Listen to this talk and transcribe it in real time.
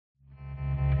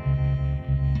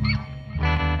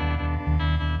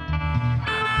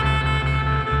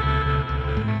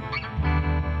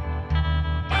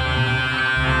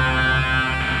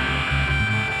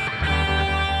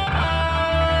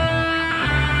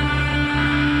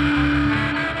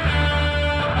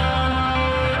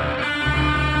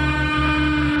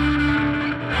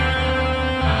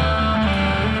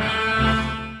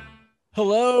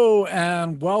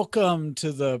Welcome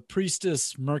to the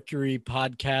Priestess Mercury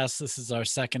podcast. This is our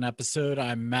second episode.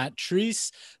 I'm Matt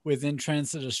Treese with In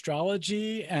Transit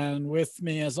Astrology, and with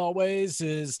me, as always,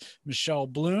 is Michelle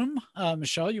Bloom.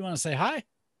 Michelle, you want to say hi?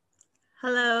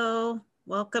 Hello.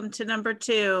 Welcome to number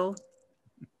 2.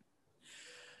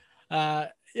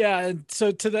 And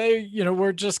so today,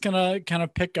 we're just gonna kind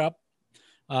of pick up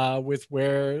with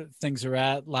where things are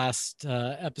at. Last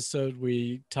episode,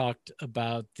 we talked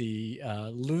about the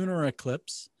lunar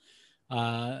eclipse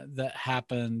that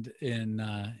happened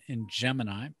in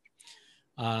Gemini.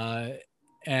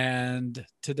 And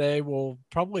today we'll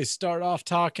probably start off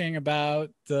talking about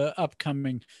the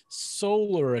upcoming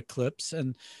solar eclipse,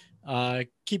 and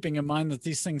keeping in mind that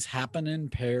these things happen in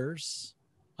pairs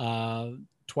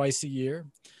twice a year.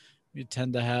 We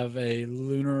tend to have a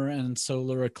lunar and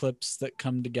solar eclipse that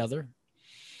come together.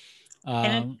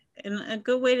 And a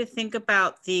good way to think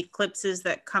about the eclipses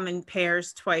that come in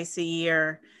pairs twice a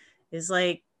year is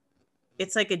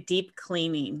it's like a deep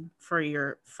cleaning for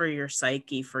your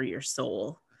psyche, for your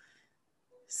soul.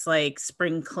 It's like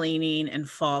spring cleaning and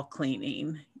fall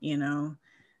cleaning,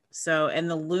 So, and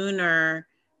the lunar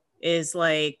is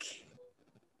like,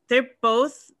 they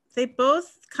both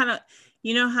kind of,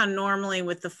 how normally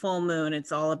with the full moon,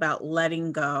 it's all about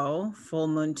letting go, full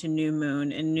moon to new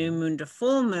moon, and new moon to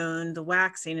full moon. The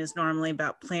waxing is normally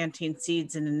about planting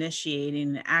seeds and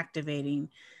initiating and activating.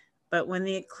 But when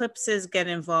the eclipses get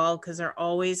involved, because they're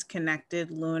always connected,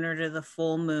 lunar to the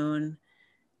full moon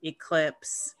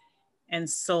eclipse and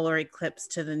solar eclipse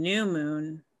to the new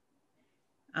moon,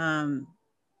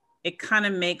 it kind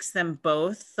of makes them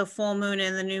both, the full moon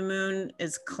and the new moon,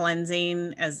 is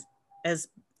cleansing, as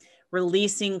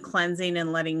releasing, cleansing,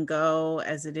 and letting go,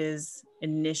 as it is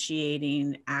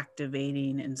initiating,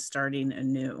 activating, and starting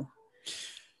anew.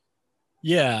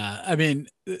 Yeah, I mean,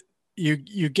 you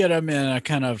get them in a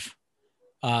kind of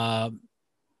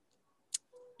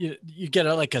you get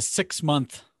like a 6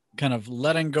 month kind of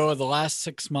letting go of the last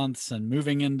 6 months and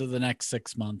moving into the next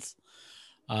 6 months.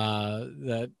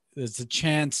 That there's a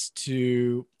chance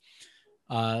to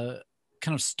kind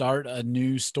of start a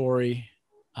new story,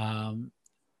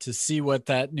 to see what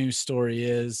that new story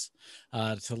is,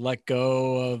 to let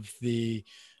go of the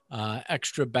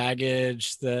extra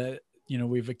baggage that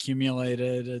we've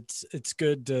accumulated. It's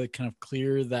good to kind of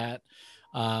clear that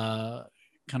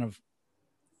kind of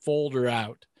folder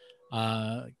out,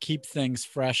 keep things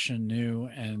fresh and new,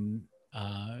 and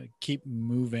keep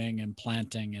moving and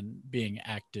planting and being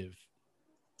active.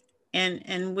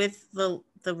 And with the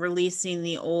releasing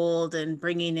the old and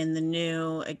bringing in the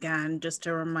new, again, just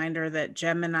a reminder that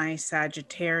Gemini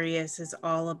Sagittarius is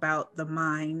all about the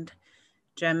mind.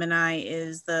 Gemini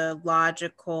is the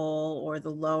logical or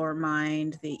the lower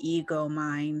mind, the ego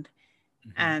mind.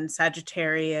 Mm-hmm. And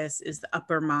Sagittarius is the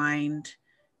upper mind,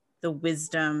 the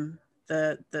wisdom,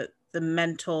 the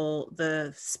mental,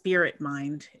 the spirit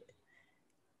mind.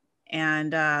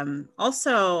 And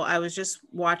also, I was just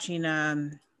watching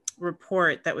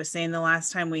report that was saying the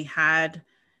last time we had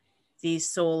the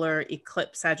solar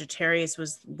eclipse Sagittarius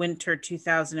was winter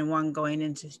 2001 going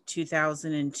into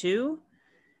 2002.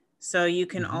 So you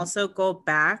can mm-hmm. also go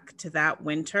back to that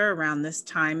winter around this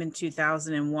time in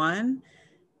 2001,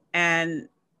 and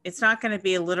it's not going to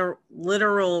be a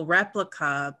literal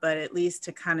replica, but at least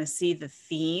to kind of see the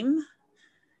theme,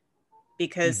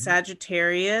 because mm-hmm.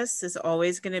 Sagittarius is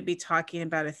always going to be talking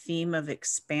about a theme of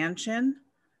expansion.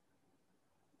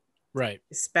 Right.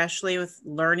 Especially with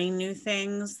learning new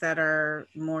things that are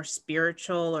more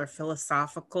spiritual or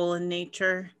philosophical in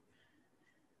nature.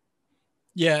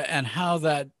 Yeah, and how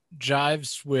that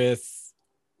jives with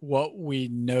what we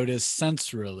notice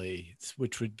sensorily,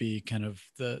 which would be kind of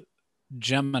the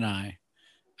Gemini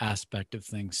aspect of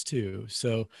things too.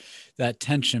 So that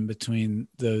tension between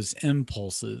those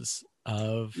impulses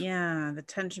of... Yeah, the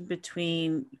tension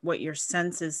between what your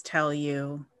senses tell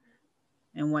you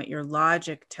and what your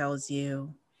logic tells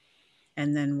you,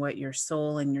 and then what your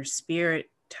soul and your spirit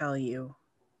tell you.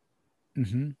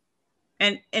 Mm-hmm.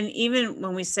 And even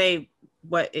when we say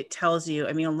what it tells you,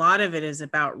 I mean, a lot of it is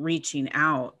about reaching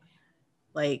out,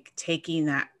 like taking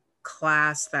that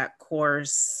class, that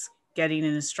course, getting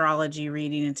an astrology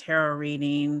reading, a tarot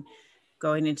reading,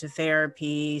 going into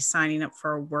therapy, signing up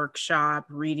for a workshop,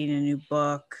 reading a new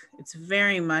book. It's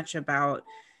very much about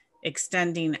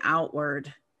extending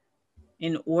outward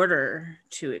in order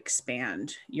to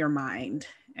expand your mind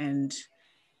and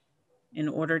in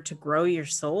order to grow your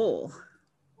soul.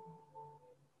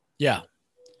 Yeah.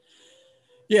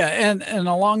 Yeah. And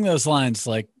along those lines,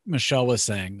 like Michelle was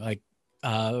saying, like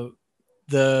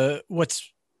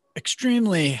what's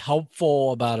extremely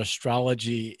helpful about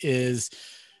astrology is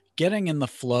getting in the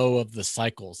flow of the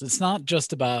cycles. It's not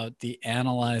just about the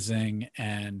analyzing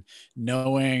and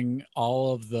knowing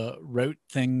all of the rote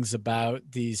things about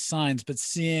these signs, but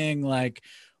seeing like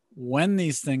when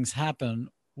these things happen,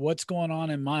 what's going on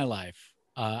in my life?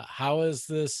 How is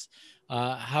this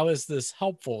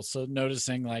helpful? So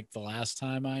noticing like the last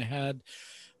time I had,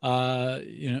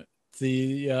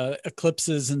 the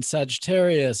eclipses in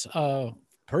Sagittarius,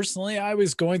 personally, I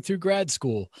was going through grad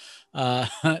school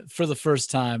for the first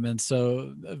time. And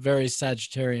so a very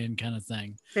Sagittarian kind of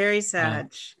thing. Very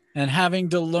Sag. And having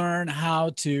to learn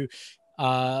how to,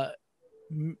 how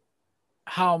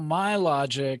my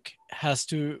logic has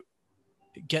to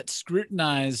get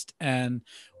scrutinized and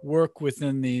work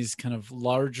within these kind of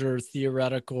larger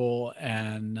theoretical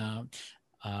and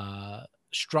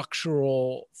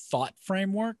structural thought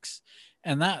frameworks.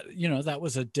 And that, that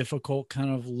was a difficult kind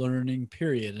of learning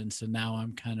period. And so now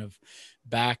I'm kind of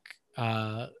back,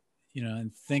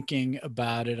 and thinking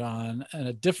about it on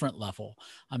a different level.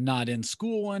 I'm not in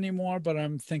school anymore, but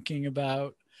I'm thinking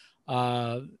about,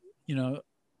 for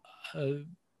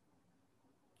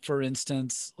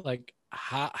instance, like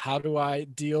how do I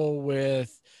deal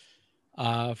with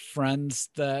friends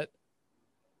that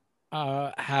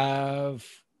have,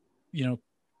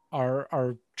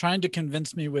 are trying to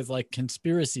convince me with like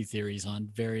conspiracy theories on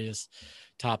various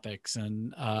topics,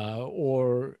 and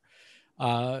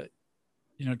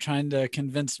trying to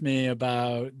convince me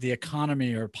about the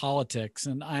economy or politics.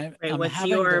 And what's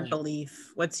your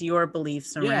belief? What's your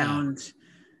beliefs around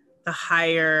the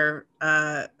higher,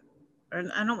 or I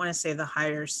don't want to say the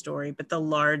higher story, but the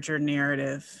larger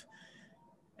narrative,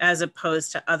 as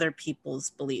opposed to other people's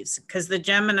beliefs? Because the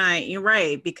Gemini, you're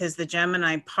right, because the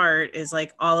Gemini part is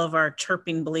like all of our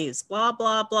chirping beliefs, blah,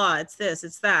 blah, blah. It's this,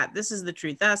 it's that. This is the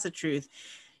truth. That's the truth.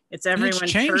 It's everyone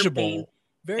chirping.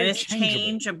 Very and it's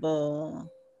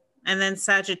changeable. And then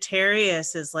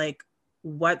Sagittarius is like,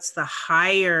 what's the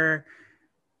higher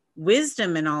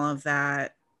wisdom in all of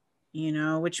that?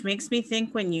 Which makes me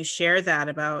think when you share that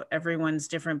about everyone's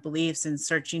different beliefs and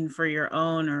searching for your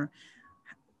own, or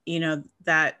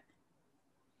that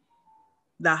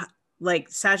the like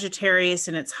Sagittarius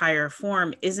in its higher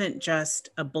form isn't just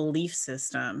a belief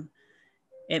system.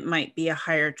 It might be a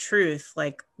higher truth,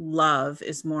 like love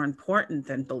is more important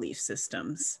than belief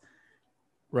systems.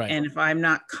 Right. And if I'm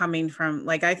not coming from,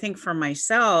 like, I think for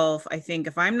myself, I think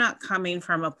if I'm not coming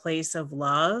from a place of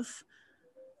love,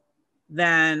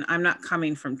 then I'm not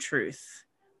coming from truth.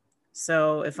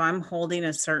 So if I'm holding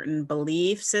a certain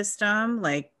belief system,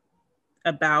 like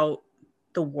about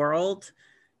the world,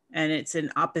 and it's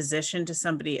in opposition to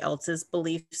somebody else's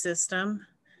belief system,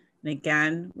 and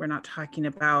again, we're not talking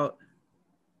about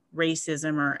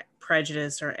racism or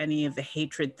prejudice or any of the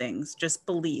hatred things, just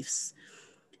beliefs,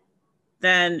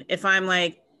 then if I'm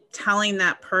like telling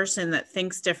that person that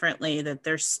thinks differently that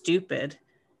they're stupid,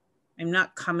 I'm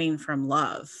not coming from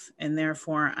love, and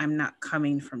therefore I'm not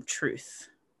coming from truth.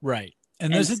 Right.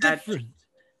 And there's a difference.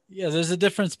 Yeah, there's a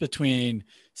difference between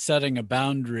setting a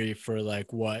boundary for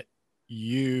like what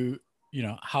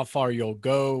how far you'll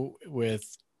go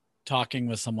with talking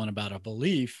with someone about a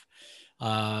belief,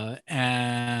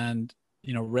 and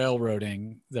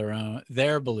railroading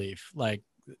their belief. Like,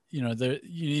 you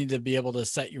need to be able to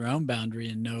set your own boundary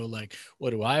and know, like,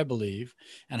 what do I believe,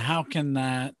 and how can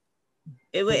that.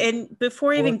 And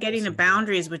before even getting to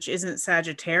boundaries, which isn't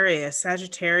Sagittarius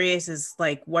is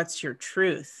like, what's your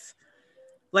truth?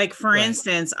 Like, for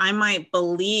instance, I might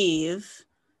believe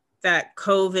that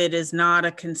COVID is not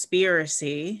a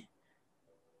conspiracy,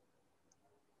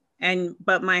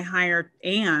 but my higher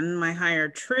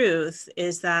truth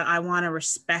is that I want to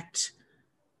respect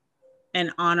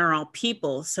and honor all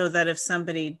people, so that if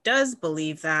somebody does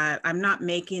believe that, I'm not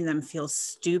making them feel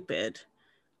stupid.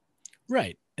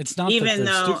 Right. It's not even that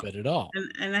they're stupid at all.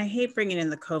 And I hate bringing in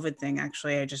the COVID thing,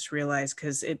 actually. I just realized,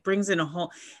 because it brings in a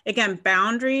whole, again,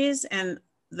 boundaries and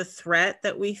the threat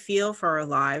that we feel for our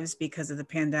lives because of the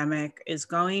pandemic is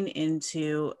going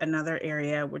into another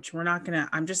area, which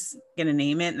I'm just going to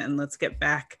name it, and let's get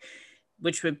back,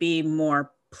 which would be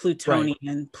more Plutonian,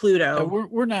 right. Pluto.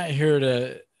 We're not here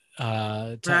to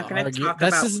argue.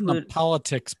 This isn't a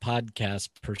politics podcast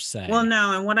per se. Well,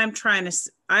 no, and what I'm trying to,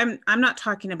 I'm not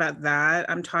talking about that.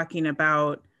 I'm talking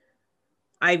about,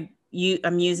 I'm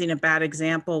using a bad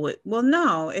example with, well,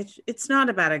 no, it's not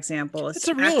a bad example. It's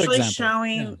a real example.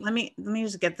 Showing, yeah. Let me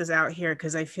just get this out here,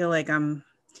 because I feel like I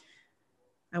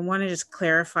want to just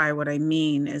clarify what I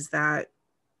mean is that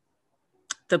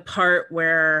the part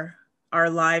where our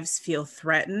lives feel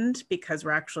threatened because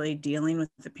we're actually dealing with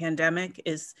the pandemic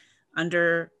is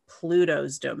under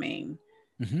Pluto's domain.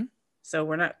 Mm-hmm. So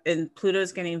we're not, and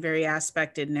Pluto's getting very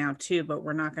aspected now too, but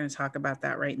we're not going to talk about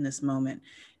that right in this moment.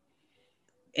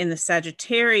 In the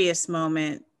Sagittarius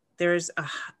moment,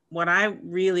 what I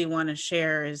really want to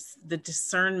share is the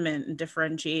discernment and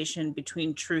differentiation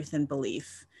between truth and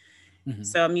belief. Mm-hmm.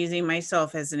 So I'm using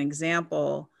myself as an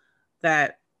example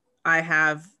that I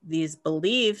have these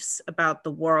beliefs about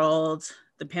the world,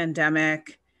 the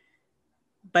pandemic,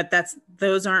 but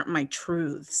those aren't my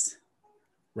truths.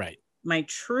 Right. My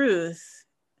truth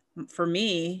for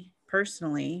me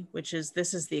personally, which is,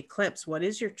 this is the eclipse. What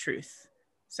is your truth?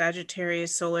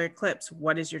 Sagittarius solar eclipse.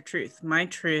 What is your truth? My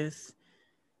truth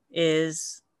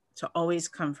is to always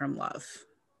come from love.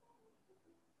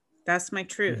 That's my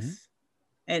truth.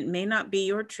 Mm-hmm. It may not be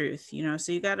your truth,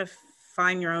 so you got to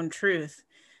find your own truth.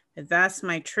 But that's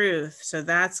my truth. So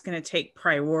that's going to take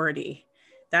priority.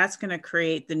 That's going to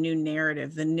create the new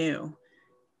narrative, the new,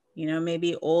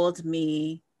 maybe old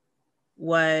me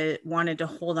wanted to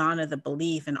hold on to the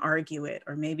belief and argue it,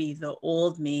 or maybe the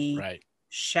old me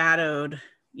shadowed,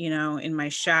 in my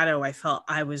shadow, I felt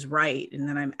I was right. And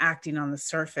then I'm acting on the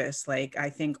surface like I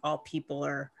think all people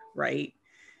are right,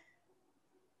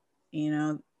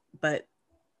 but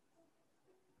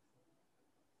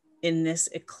in this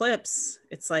eclipse,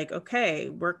 it's like, okay,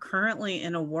 we're currently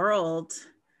in a world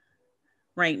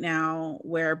right now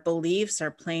where beliefs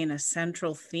are playing a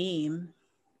central theme.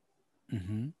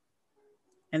 Mm-hmm.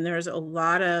 And there's a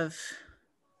lot of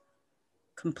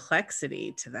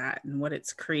complexity to that and what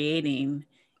it's creating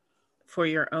for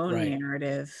your own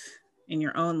narrative in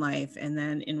your own life, and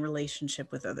then in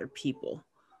relationship with other people.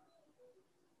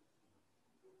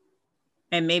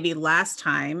 And maybe last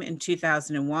time in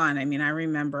 2001, I mean, I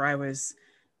remember I was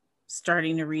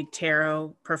starting to read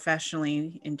tarot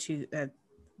professionally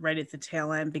right at the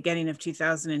tail end, beginning of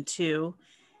 2002.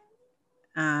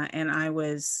 And I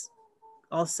was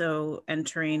also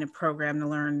entering a program to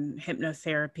learn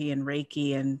hypnotherapy and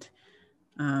Reiki and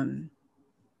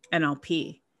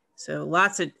NLP. So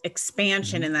lots of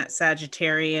expansion in that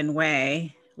Sagittarian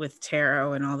way with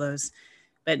tarot and all those.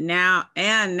 But now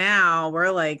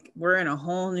we're in a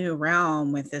whole new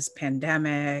realm with this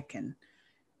pandemic and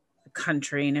the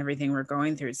country and everything we're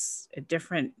going through. It's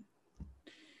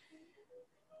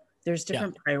there's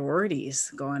different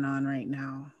priorities going on right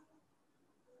now.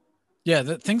 Yeah,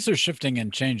 things are shifting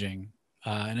and changing,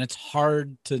 and it's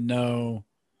hard to know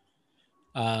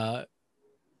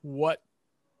what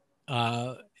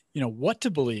what to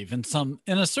believe in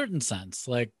a certain sense.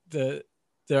 Like there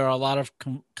are a lot of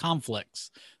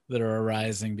conflicts that are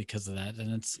arising because of that,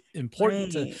 and it's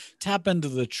important to tap into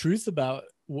the truth about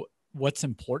what's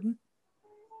important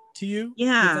to you.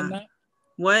 Yeah. Within that.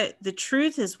 What the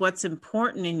truth is, what's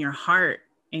important in your heart,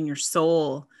 in your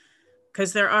soul,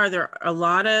 because there are a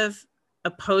lot of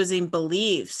opposing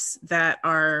beliefs that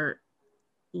are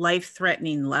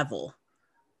life-threatening level.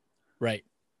 Right.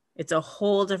 It's a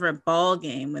whole different ball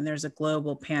game when there's a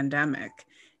global pandemic.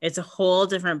 It's a whole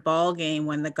different ball game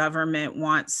when the government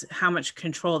wants how much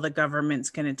control the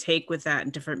government's going to take with that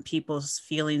and different people's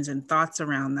feelings and thoughts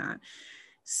around that.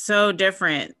 So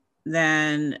different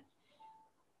than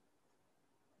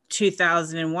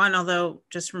 2001, although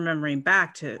just remembering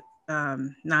back to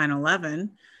 9/11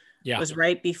 was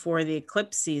right before the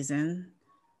eclipse season.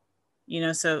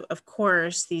 So of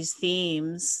course, these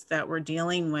themes that we're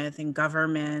dealing with in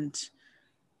government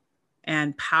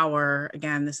and power,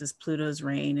 again, this is Pluto's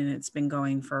reign, and it's been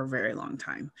going for a very long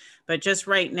time. But just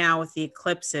right now with the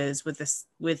eclipses, with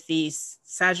the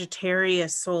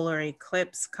Sagittarius solar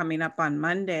eclipse coming up on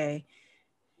Monday,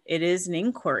 it is an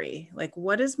inquiry. Like,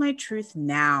 what is my truth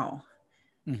now?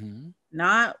 Mm-hmm.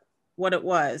 Not what it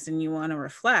was, and you want to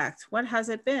reflect, what has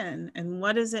it been and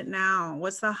what is it now?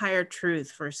 What's the higher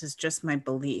truth versus just my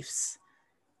beliefs?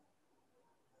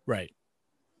 Right.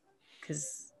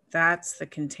 Because that's the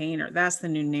container, that's the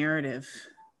new narrative.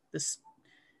 If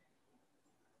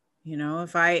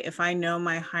I know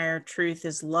my higher truth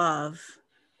is love,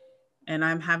 and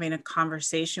I'm having a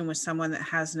conversation with someone that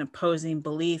has an opposing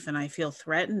belief, and I feel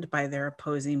threatened by their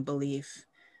opposing belief,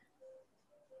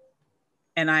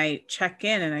 and I check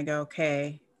in and I go,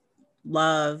 okay,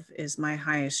 love is my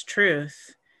highest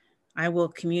truth. I will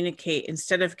communicate,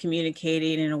 instead of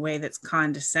communicating in a way that's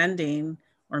condescending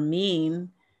or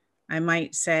mean, I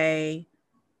might say,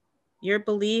 your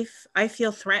belief, I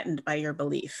feel threatened by your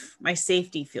belief. My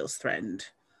safety feels threatened.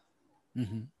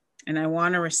 Mm-hmm. And I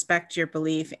want to respect your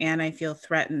belief, and I feel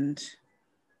threatened.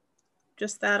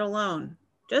 Just that alone.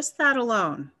 Just that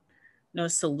alone. No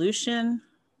solution.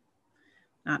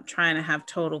 Not trying to have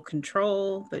total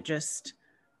control, but just,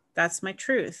 that's my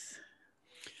truth.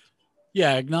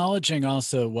 Yeah, acknowledging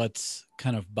also what's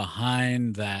kind of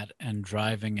behind that and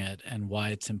driving it and why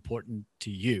it's important to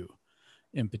you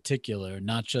in particular,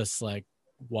 not just like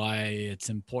why it's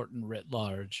important writ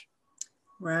large.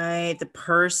 Right. The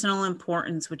personal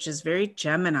importance, which is very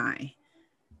Gemini.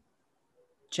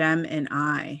 Gem and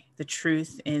I, the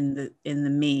truth in the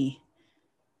me.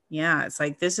 Yeah, it's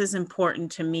like this is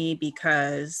important to me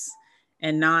because,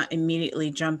 and not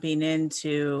immediately jumping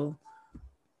into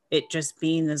it just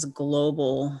being this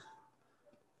global,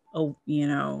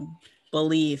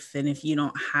 belief. And if you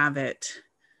don't have it,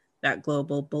 that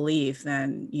global belief,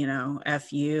 then,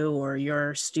 F you, or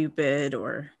you're stupid,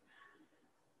 or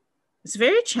it's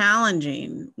very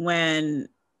challenging when,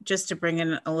 just to bring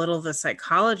in a little of the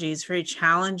psychology, it's very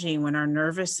challenging when our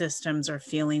nervous systems are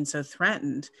feeling so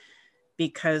threatened,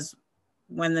 because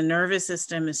when the nervous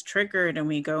system is triggered and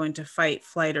we go into fight,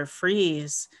 flight, or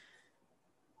freeze,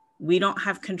 we don't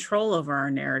have control over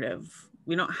our narrative.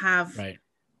 We don't have Right.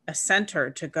 a center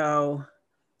to go,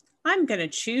 I'm going to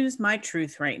choose my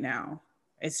truth right now.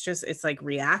 It's like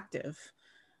reactive.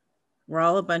 We're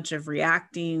all a bunch of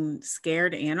reacting,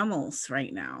 scared animals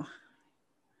right now.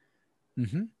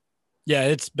 Mm-hmm. Yeah,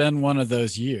 it's been one of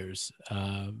those years.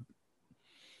 And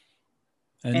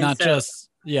not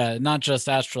just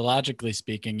astrologically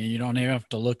speaking. You don't even have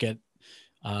to look at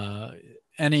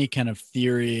any kind of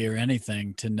theory or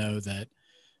anything to know that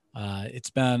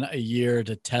it's been a year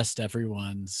to test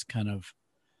everyone's kind of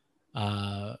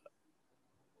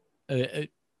a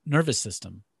nervous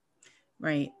system.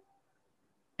 Right.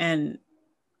 And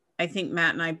I think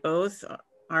Matt and I both,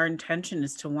 our intention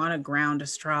is to want to ground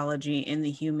astrology in the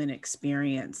human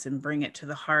experience and bring it to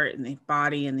the heart and the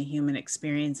body and the human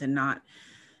experience, and not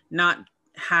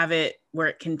have it where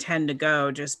it can tend to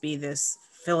go, just be this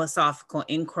philosophical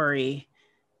inquiry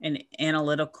and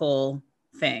analytical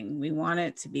thing. We want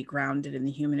it to be grounded in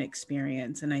the human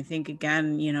experience. And I think,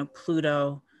 again,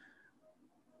 Pluto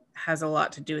has a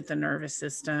lot to do with the nervous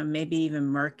system, maybe even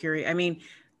Mercury. I mean,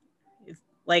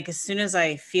 like as soon as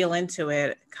I feel into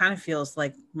it, it kind of feels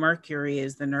like Mercury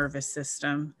is the nervous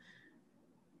system,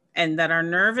 and that our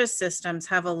nervous systems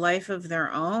have a life of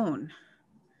their own.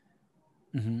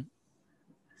 Mm-hmm.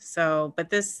 So, but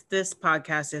this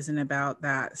podcast isn't about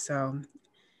that. So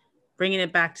bringing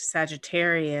it back to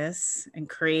Sagittarius and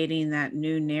creating that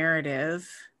new narrative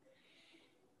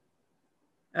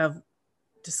of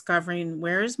discovering,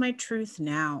 where is my truth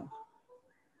now?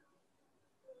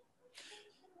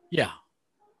 Yeah.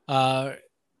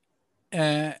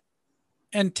 And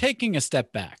taking a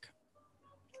step back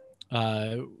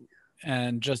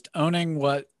and just owning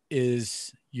what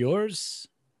is yours.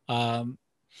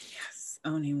 Yes,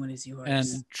 owning what is yours.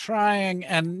 And trying,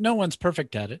 and no one's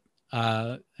perfect at it.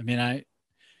 I mean,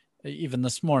 even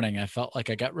this morning, I felt like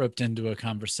I got roped into a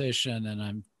conversation, and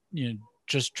I'm,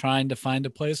 just trying to find a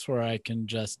place where I can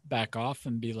just back off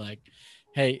and be like,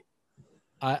 hey,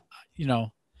 I'm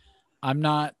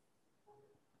not,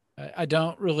 I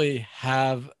don't really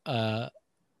have an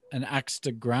axe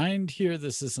to grind here.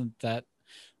 This isn't that,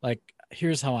 like,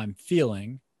 here's how I'm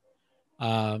feeling.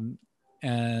 And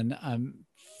I'm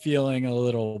feeling a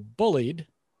little bullied.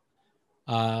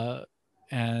 And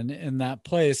in that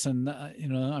place, and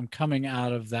I'm coming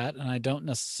out of that, and I don't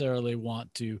necessarily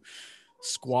want to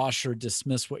squash or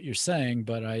dismiss what you're saying,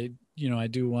 but I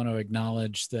do want to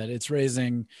acknowledge that it's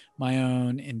raising my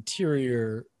own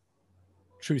interior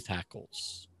truth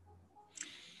hackles.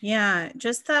 Yeah,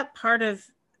 just that part of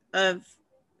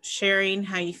sharing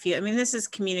how you feel. I mean, this is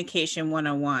communication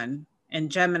 101,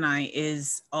 and Gemini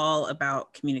is all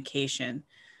about communication.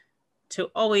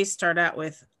 To always start out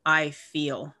with, I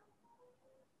feel.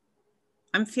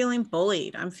 I'm feeling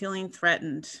bullied. I'm feeling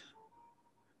threatened.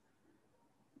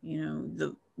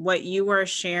 What you are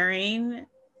sharing,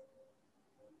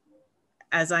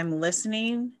 as I'm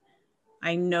listening,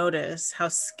 I notice how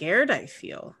scared I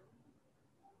feel.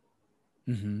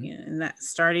 Mm-hmm. And that,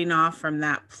 starting off from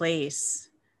that place.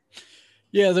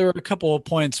 Yeah, there were a couple of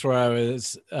points where I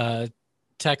was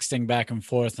texting back and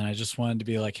forth, and I just wanted to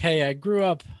be like, hey, I grew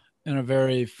up in a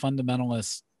very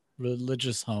fundamentalist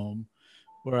religious home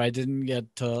where I didn't get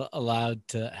allowed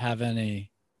to have any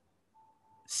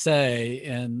say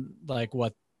in like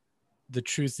what the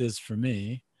truth is for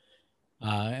me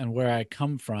and where I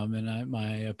come from, and my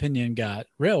opinion got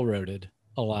railroaded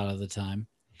a lot of the time,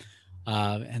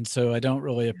 and so I don't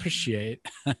really appreciate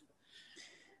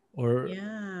or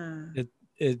Yeah.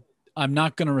 it. I'm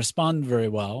not going to respond very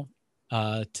well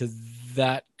to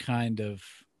that kind of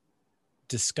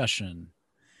discussion.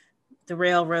 The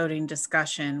railroading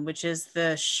discussion, which is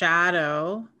the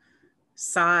shadow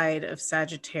side of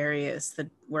Sagittarius,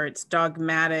 where it's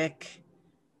dogmatic,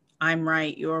 I'm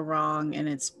right, you're wrong, and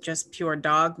it's just pure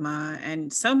dogma.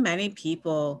 And so many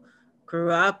people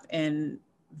grew up in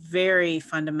very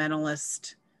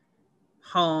fundamentalist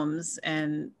homes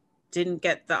and didn't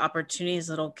get the opportunity as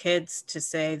little kids to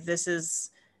say, this is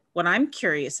what I'm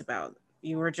curious about.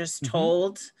 You were just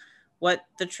told what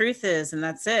the truth is, and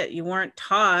that's it. You weren't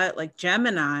taught, like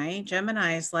Gemini.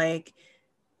 Gemini is like,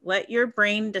 let your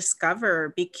brain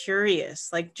discover, be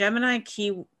curious. Like Gemini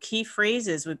key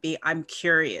phrases would be, I'm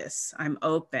curious, I'm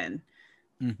open,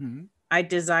 I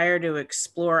desire to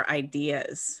explore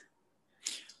ideas.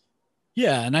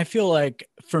 Yeah, and I feel like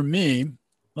for me,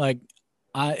 like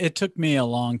it took me a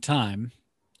long time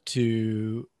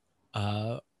to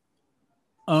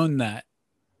own that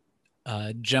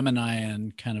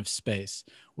Geminian kind of space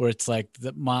where it's like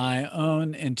my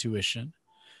own intuition,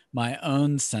 my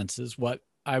own senses, what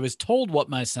I was told what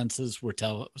my senses were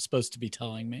supposed to be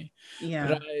telling me.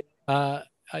 Yeah. But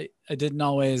I didn't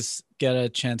always get a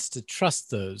chance to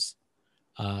trust those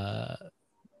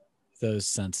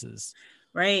senses.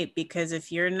 Right, because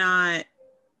if you're not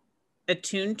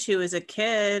attuned to as a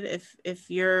kid, if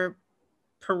your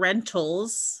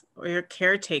parentals or your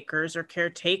caretakers or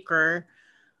caretaker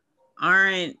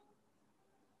aren't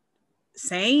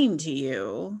saying to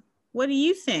you, what do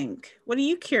you think? What are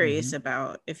you curious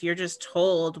about? If you're just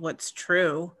told what's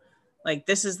true, like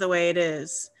this is the way it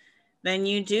is, then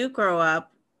you do grow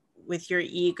up with your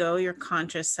ego, your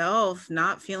conscious self,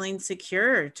 not feeling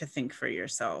secure to think for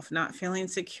yourself, not feeling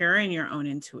secure in your own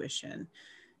intuition.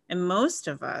 And most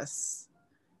of us,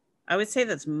 I would say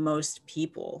that's most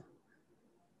people.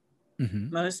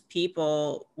 Most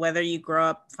people, whether you grow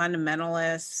up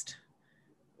fundamentalist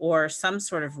or some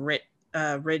sort of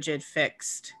rigid,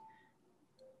 fixed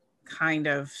kind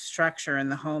of structure in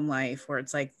the home life where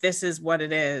it's like, this is what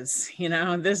it is,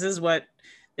 this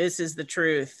is the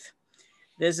truth.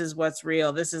 This is what's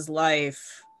real. This is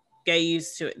life. Get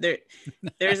used to it.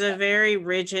 There's a very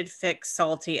rigid, fixed,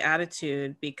 salty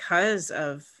attitude because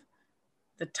of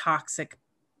the toxic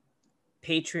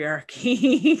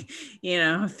patriarchy,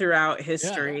 throughout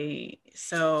history. Yeah.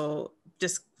 So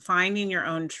just finding your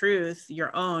own truth,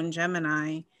 your own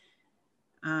Gemini,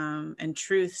 and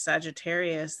truth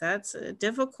Sagittarius, that's a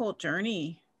difficult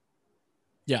journey.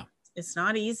 Yeah. It's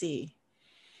not easy.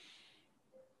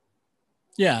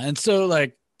 Yeah. And so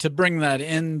like to bring that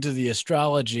into the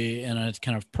astrology in a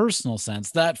kind of personal sense,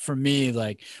 that for me,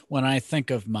 like when I think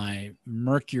of my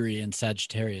Mercury in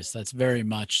Sagittarius, that's very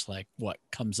much like what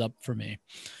comes up for me,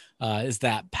 is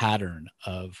that pattern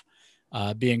of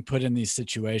being put in these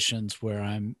situations where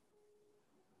I'm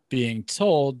being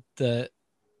told that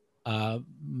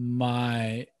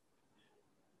my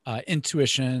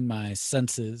intuition, my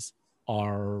senses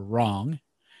are wrong,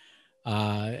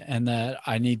 and that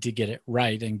I need to get it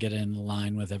right and get in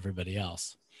line with everybody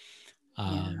else.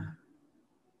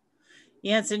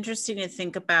 Yeah, it's interesting to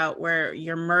think about where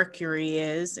your Mercury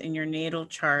is in your natal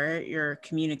chart. Your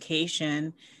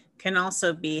communication can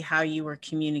also be how you were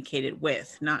communicated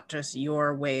with, not just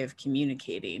your way of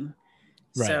communicating.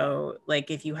 Right. So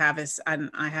like if you have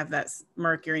I have that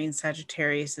Mercury in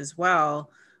Sagittarius as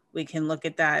well, we can look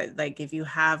at that. Like if you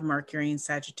have Mercury in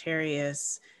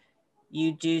Sagittarius,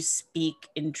 you do speak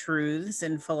in truths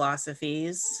and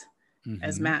philosophies,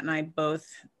 as Matt and I both,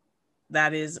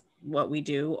 that is what we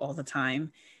do all the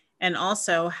time. And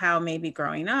also how maybe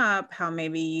growing up, how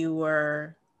maybe you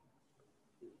were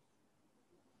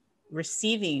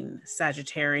receiving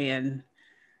Sagittarian,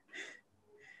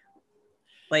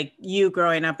 like you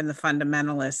growing up in the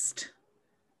fundamentalist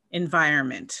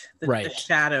environment, the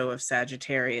shadow of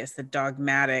Sagittarius, the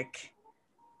dogmatic.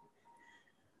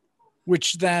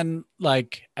 Which then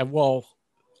like, well,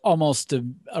 almost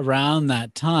around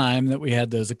that time that we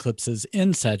had those eclipses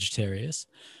in Sagittarius,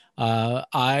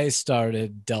 I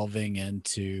started delving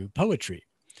into poetry,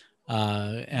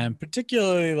 and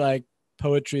particularly like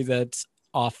poetry that's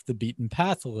off the beaten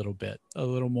path a little bit, a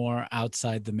little more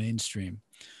outside the mainstream,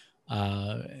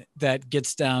 that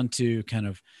gets down to kind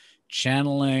of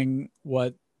channeling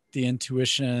what the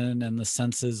intuition and the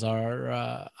senses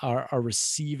are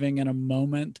receiving in a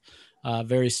moment,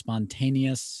 very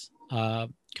spontaneous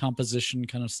composition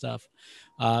kind of stuff.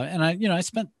 And I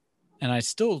spent, and I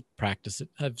still practice it.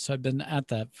 So I've been at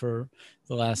that for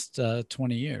the last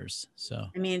 20 years. So,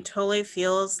 I mean, it totally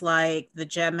feels like the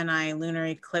Gemini lunar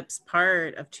eclipse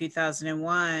part of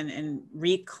 2001 and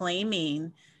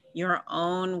reclaiming your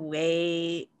own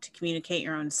way to communicate,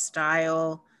 your own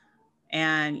style.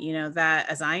 And, that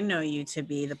as I know you to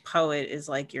be, the poet is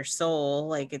like your soul,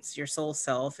 like it's your soul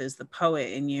self is the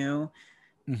poet in you.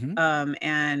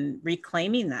 And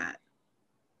reclaiming that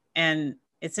and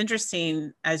it's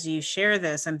interesting as you share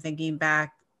this, I'm thinking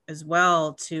back as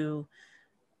well to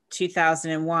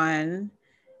 2001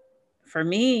 for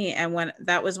me. And when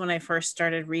that was when I first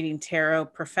started reading tarot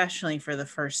professionally for the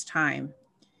first time.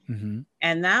 Mm-hmm.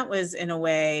 And that was in a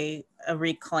way a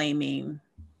reclaiming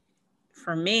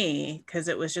for me, because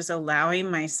it was just allowing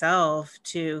myself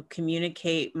to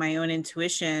communicate my own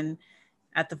intuition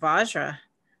at the Vajra,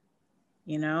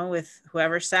 you know, with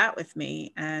whoever sat with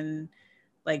me, and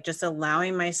like just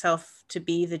allowing myself to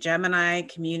be the Gemini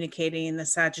communicating the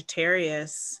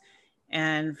Sagittarius.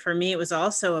 And for me, it was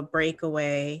also a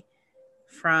breakaway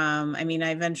from, I mean,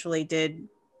 I eventually did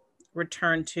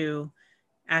return to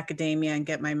academia and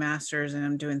get my master's, and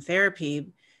I'm doing therapy,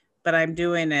 but I'm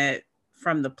doing it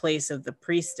from the place of the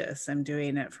priestess. I'm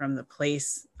doing it from the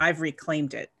place I've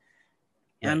reclaimed it.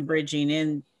 Right. I'm bridging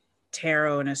in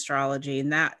tarot and astrology.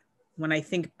 And that, when I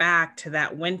think back to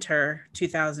that winter,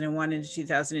 2001 and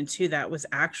 2002, that was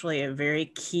actually a very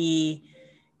key,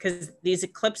 because these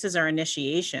eclipses are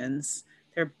initiations.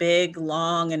 They're big,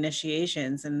 long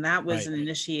initiations. And that was an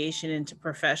initiation into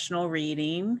professional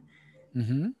reading.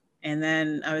 Mm-hmm. And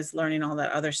then I was learning all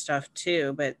that other stuff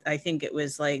too. But I think it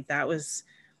was like, that was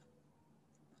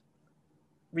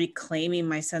reclaiming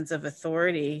my sense of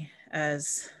authority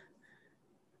as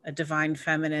a divine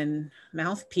feminine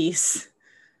mouthpiece.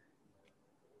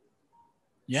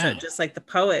 Yeah. So just like the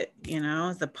poet, you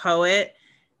know, the poet,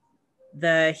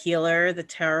 the healer, the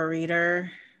tarot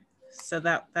reader. So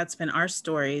that's been our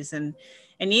stories. And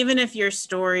even if your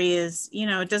story is, you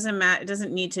know, it doesn't matter, it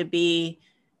doesn't need to be,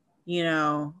 you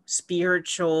know,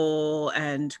 spiritual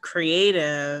and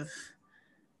creative.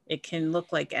 It can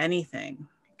look like anything.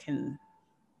 It can.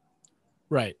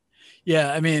 Right.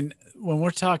 Yeah. I mean, when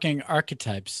we're talking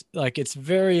archetypes, like it's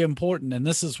very important. And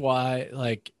this is why,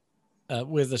 like,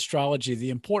 with astrology, the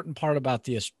important part about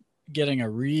getting a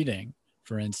reading,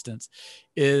 for instance,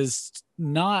 is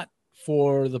not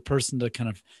for the person to kind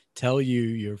of tell you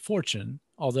your fortune,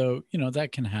 although, you know,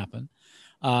 that can happen.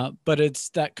 But it's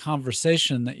that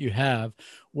conversation that you have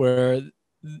where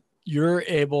you're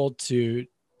able to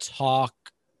talk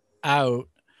out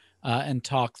and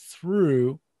talk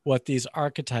through what these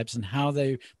archetypes and how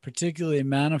they particularly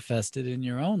manifested in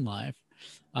your own life.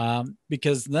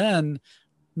 Because then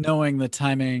knowing the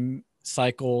timing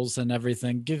cycles and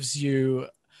everything gives you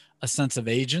a sense of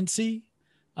agency,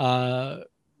 a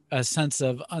sense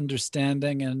of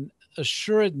understanding and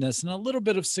assuredness, and a little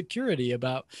bit of security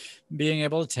about being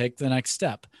able to take the next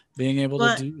step, being able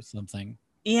to do something.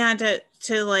 Yeah,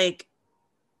 to like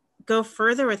go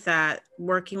further with that,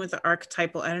 working with the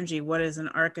archetypal energy. What is an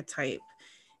archetype?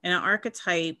 And an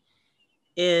archetype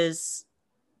is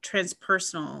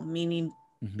transpersonal, meaning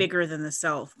bigger than the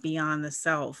self, beyond the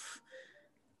self.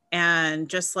 And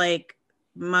just like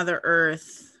Mother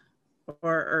Earth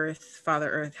or Earth,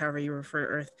 Father Earth, however you refer to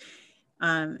Earth,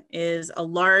 is a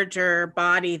larger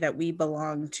body that we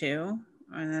belong to.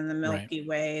 And then the Milky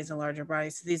Way is a larger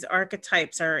body. So these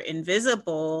archetypes are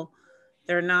invisible.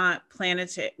 They're not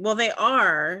planetary. Well, they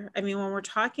are. I mean, when we're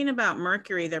talking about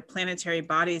Mercury, they're planetary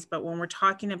bodies. But when we're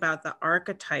talking about the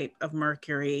archetype of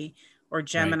Mercury or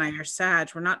Gemini or Sag,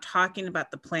 we're not talking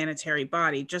about the planetary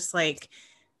body. Just like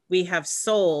we have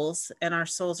souls and our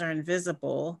souls are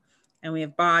invisible, and we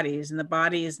have bodies, and the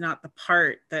body is not the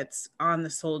part that's on the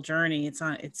soul journey. It's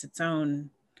its own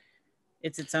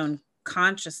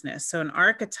consciousness. So an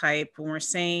archetype, when we're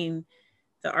saying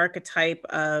the archetype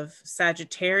of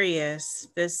Sagittarius,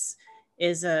 this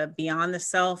is a beyond the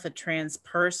self, a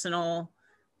transpersonal,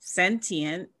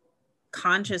 sentient,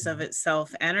 conscious of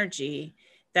itself energy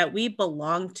that we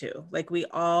belong to. Like we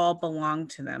all belong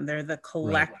to them. They're the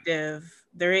collective,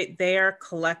 they are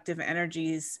collective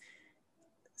energies,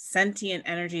 sentient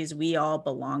energies we all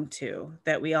belong to,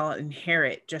 that we all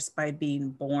inherit just by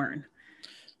being born.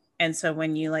 And so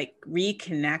when you like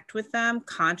reconnect with them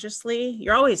consciously,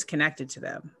 you're always connected to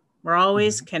them. We're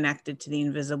always connected to the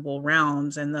invisible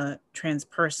realms and the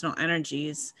transpersonal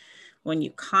energies. When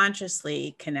you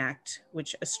consciously connect,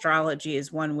 which astrology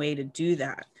is one way to do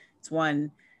that, it's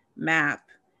one map,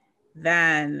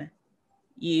 then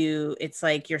it's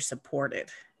like you're supported.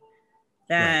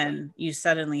 Then you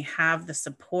suddenly have the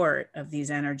support of these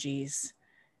energies,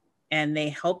 and they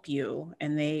help you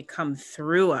and they come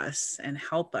through us and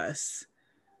help us.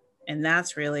 And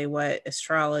that's really what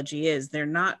astrology is. They're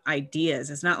not ideas.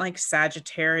 It's not like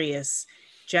Sagittarius,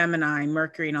 Gemini,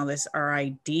 Mercury, and all this are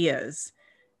ideas.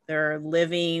 They're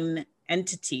living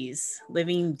entities,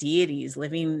 living deities,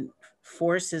 living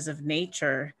forces of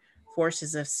nature,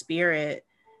 forces of spirit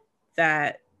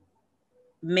that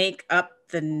make up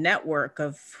the network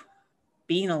of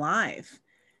being alive.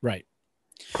 Right.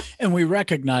 And we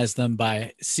recognize them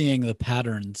by seeing the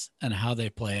patterns and how they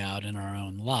play out in our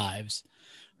own lives.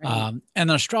 Right.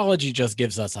 And astrology just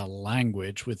gives us a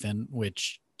language within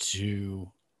which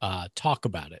to talk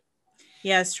about it.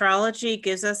 Yeah, astrology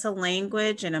gives us a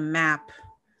language and a map.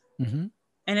 Mm-hmm.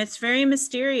 And it's very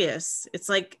mysterious. It's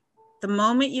like the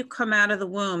moment you come out of the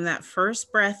womb, that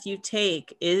first breath you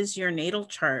take is your natal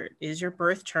chart, is your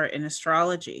birth chart in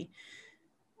astrology.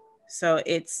 So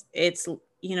it's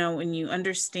you know, when you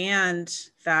understand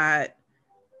that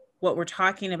what we're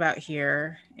talking about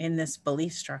here in this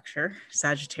belief structure,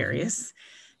 Sagittarius,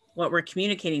 mm-hmm. what we're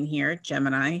communicating here,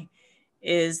 Gemini,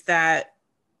 is that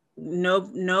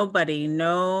nothing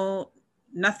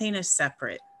is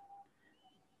separate.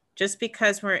 Just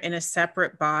because we're in a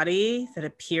separate body that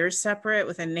appears separate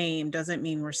with a name doesn't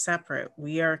mean we're separate.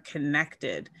 We are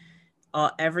connected.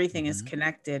 Everything mm-hmm. is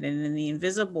connected. And in the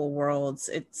invisible worlds,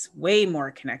 it's way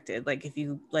more connected. Like if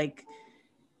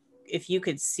you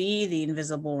could see the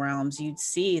invisible realms, you'd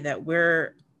see that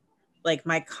we're like,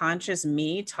 my conscious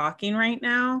me talking right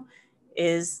now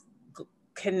is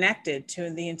connected to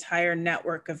the entire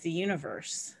network of the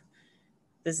universe.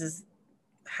 This is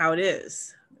how it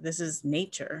is. This is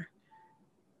nature.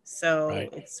 So right.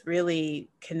 It's really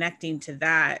connecting to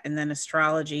that. And then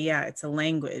astrology, yeah, it's a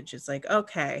language. It's like,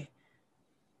 okay,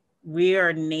 we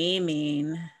are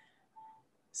naming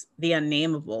the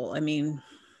unnameable. I mean,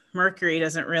 Mercury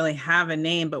doesn't really have a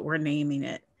name, but we're naming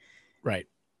it. Right.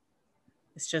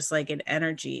 It's just like an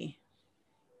energy.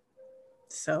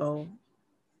 So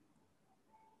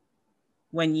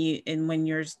when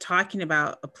you're talking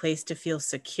about a place to feel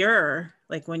secure,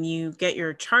 like when you get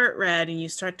your chart read and you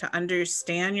start to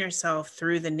understand yourself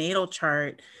through the natal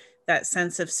chart, that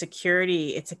sense of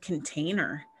security, it's a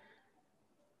container.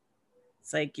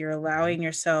 It's like you're allowing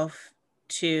yourself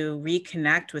to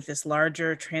reconnect with this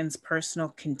larger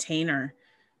transpersonal container.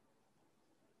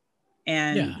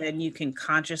 And then you can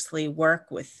consciously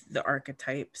work with the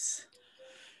archetypes.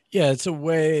 Yeah, it's a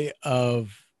way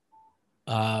of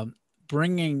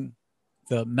bringing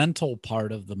the mental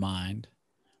part of the mind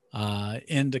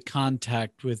into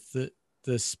contact with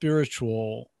the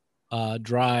spiritual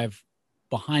drive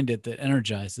behind it that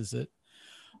energizes it.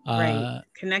 Right.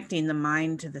 Connecting the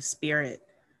mind to the spirit.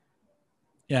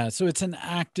 Yeah. So it's an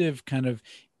active kind of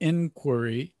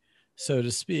inquiry, so to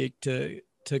speak, to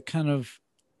kind of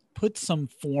put some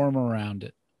form around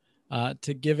it,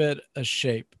 to give it a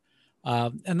shape.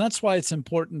 And that's why it's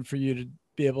important for you to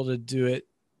be able to do it,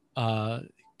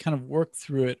 kind of work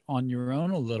through it on your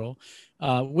own a little,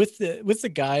 with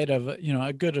the guide of,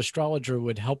 a good astrologer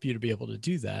would help you to be able to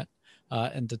do that,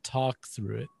 and to talk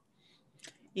through it.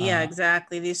 Yeah,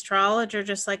 exactly. The astrologer,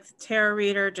 just like the tarot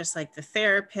reader, just like the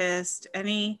therapist,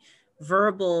 any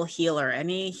verbal healer,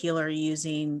 any healer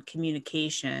using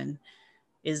communication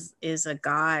is a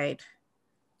guide.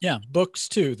 Yeah, books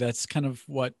too. That's kind of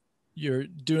what you're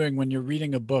doing when you're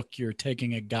reading a book. You're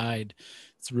taking a guide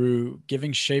through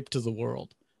giving shape to the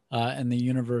world and the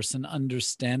universe and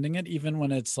understanding it. Even when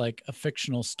it's like a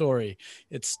fictional story,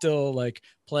 it's still like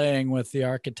playing with the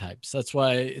archetypes. That's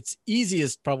why it's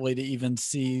easiest probably to even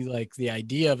see like the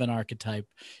idea of an archetype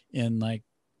in like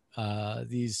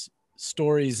these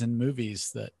stories and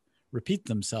movies that repeat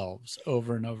themselves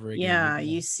over and over again. Yeah,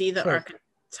 you see the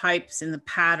archetypes in the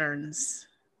patterns.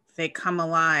 They come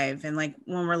alive. And like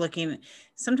when we're looking,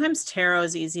 sometimes tarot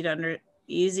is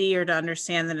easier to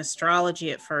understand than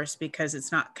astrology at first, because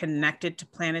it's not connected to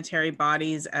planetary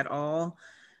bodies at all.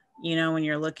 You know, when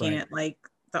you're looking at like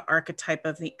the archetype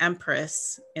of the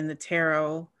Empress in the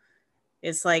tarot,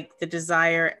 it's like the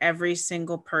desire every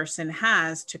single person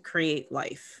has to create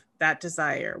life. That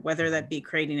desire, whether that be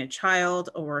creating a child,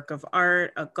 a work of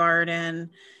art, a garden,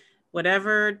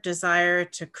 whatever desire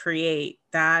to create,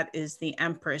 that is the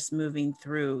Empress moving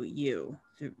through you,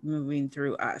 moving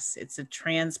through us. It's a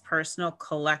transpersonal,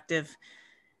 collective,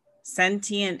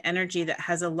 sentient energy that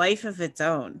has a life of its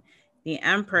own. The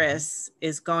Empress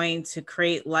is going to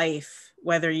create life,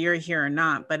 whether you're here or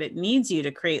not, but it needs you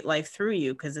to create life through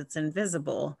you because it's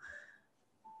invisible,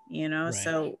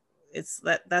 So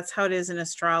that's how it is in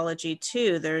astrology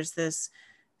too. There's this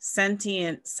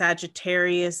sentient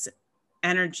Sagittarius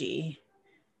energy,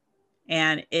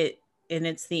 and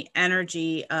it's the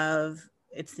energy of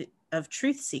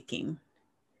truth seeking,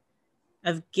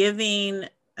 of giving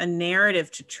a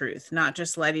narrative to truth, not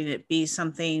just letting it be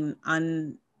something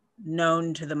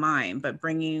unknown to the mind, but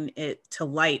bringing it to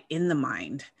light in the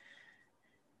mind.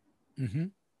 Mm-hmm.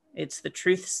 It's the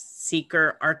truth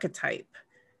seeker archetype.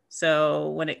 So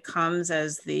when it comes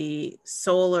as the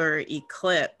solar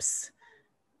eclipse,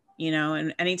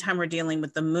 and anytime we're dealing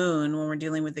with the moon, when we're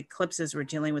dealing with eclipses, we're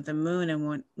dealing with the moon.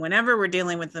 And whenever we're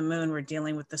dealing with the moon, we're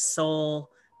dealing with the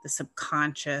soul, the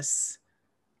subconscious,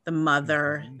 the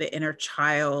mother, the inner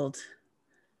child.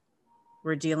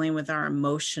 We're dealing with our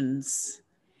emotions,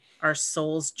 our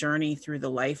soul's journey through the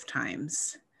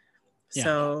lifetimes. Yeah.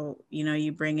 So,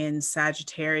 you bring in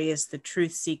Sagittarius, the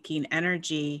truth-seeking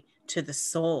energy, to the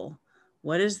soul.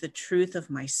 What is the truth of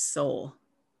my soul?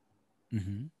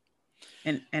 Mm-hmm.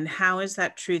 And how is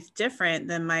that truth different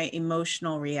than my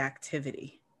emotional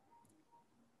reactivity?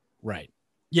 Right.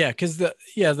 Yeah, because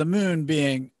the moon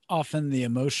being often the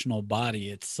emotional body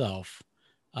itself,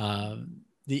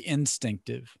 the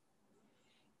instinctive.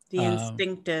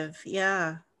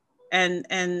 Yeah.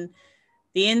 And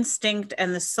the instinct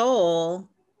and the soul,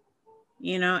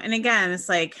 and again, it's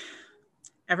like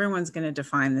everyone's going to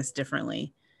define this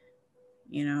differently,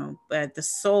 but the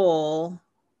soul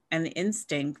and the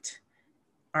instinct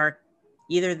are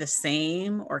either the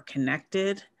same or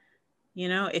connected.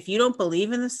 If you don't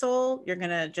believe in the soul, you're going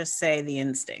to just say the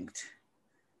instinct.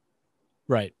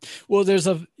 Right. Well,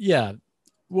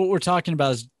 what we're talking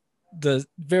about is the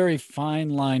very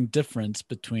fine line difference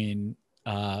between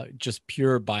just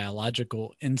pure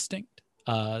biological instinct,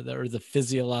 or the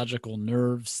physiological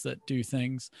nerves that do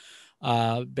things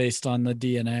based on the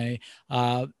DNA,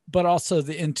 but also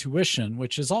the intuition,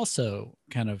 which is also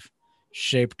kind of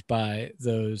shaped by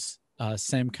those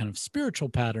same kind of spiritual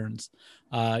patterns,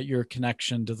 your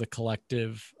connection to the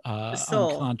collective, the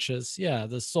soul. unconscious. Yeah,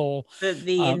 the soul.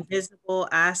 The invisible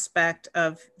aspect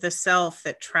of the self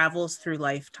that travels through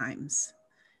lifetimes,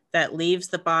 that leaves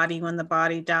the body when the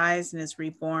body dies and is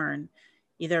reborn,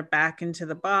 either back into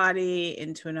the body,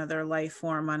 into another life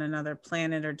form on another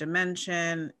planet or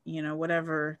dimension,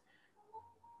 whatever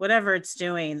it's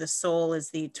doing. The soul is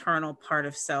the eternal part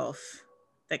of self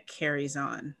that carries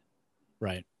on.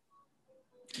 Right.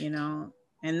 And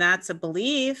that's a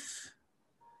belief.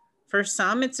 For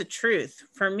some, it's a truth.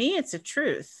 For me, it's a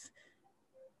truth.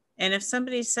 And if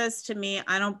somebody says to me,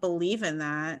 I don't believe in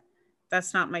that,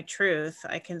 that's not my truth,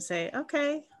 I can say,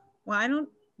 okay, well, I don't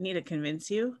need to convince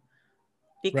you,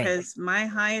 because my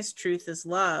highest truth is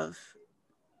love.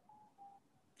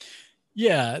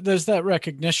 Yeah, there's that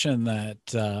recognition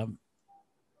that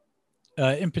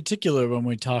in particular, when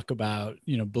we talk about,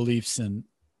 beliefs in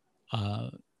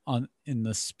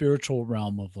the spiritual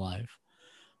realm of life,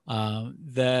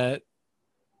 that,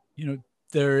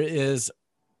 there is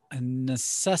a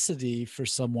necessity for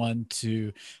someone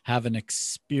to have an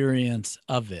experience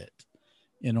of it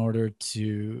in order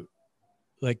to,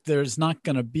 like, there's not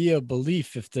going to be a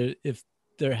belief if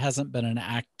there hasn't been an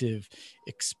active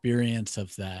experience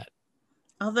of that.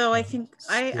 Although I think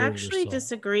I actually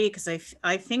disagree, because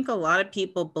I think a lot of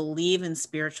people believe in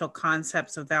spiritual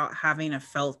concepts without having a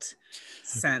felt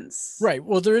sense. Right.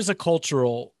 Well, there is a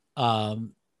cultural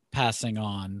passing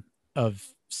on of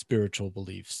spiritual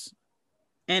beliefs.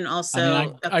 And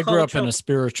also, I grew up in a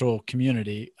spiritual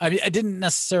community. I didn't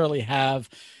necessarily have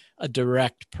a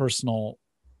direct personal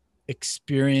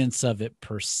experience of it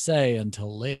per se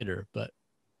until later, but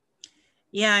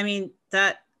yeah,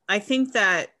 I think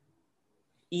that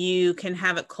you can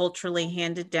have it culturally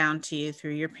handed down to you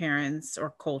through your parents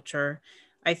or culture.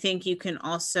 I think you can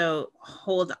also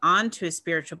hold on to a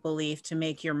spiritual belief to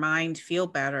make your mind feel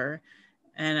better.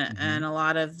 And a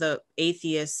lot of the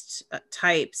atheist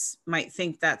types might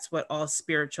think that's what all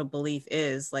spiritual belief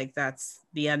is, like that's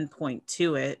the end point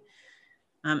to it.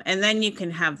 And then you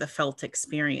can have the felt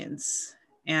experience.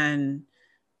 And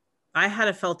I had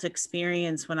a felt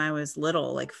experience when I was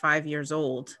little, like 5 years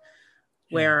old,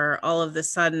 where all of a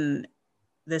sudden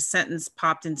this sentence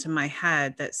popped into my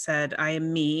head that said, I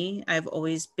am me. I've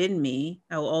always been me.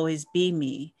 I will always be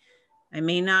me. I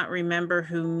may not remember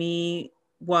who me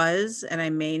was, and I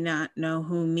may not know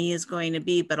who me is going to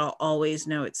be, but I'll always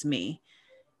know it's me.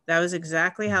 That was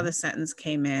exactly how the sentence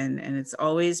came in. And it's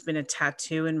always been a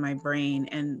tattoo in my brain.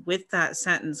 And with that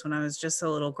sentence, when I was just a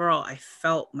little girl, I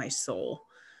felt my soul.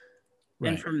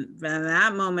 Right. And from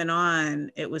that moment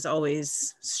on, it was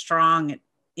always strong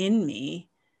in me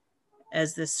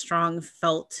as this strong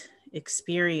felt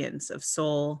experience of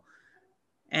soul.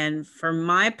 And for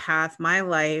my path, my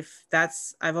life,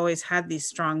 I've always had these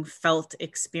strong felt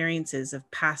experiences of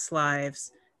past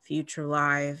lives, future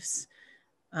lives,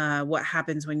 what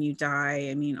happens when you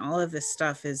die. All of this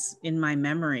stuff is in my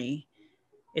memory.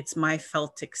 It's my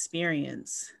felt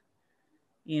experience,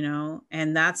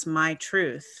 and that's my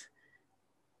truth.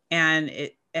 And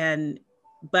if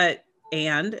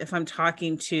I'm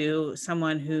talking to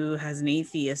someone who has an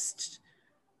atheist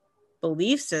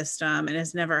belief system and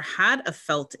has never had a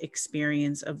felt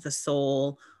experience of the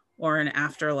soul or an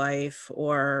afterlife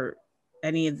or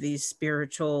any of these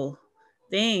spiritual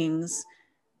things,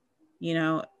 you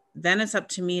know, then it's up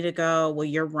to me to go, well,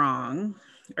 you're wrong,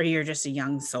 or you're just a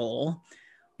young soul.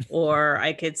 Or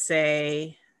I could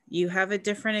say, you have a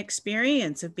different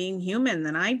experience of being human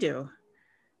than I do.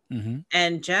 Mm-hmm.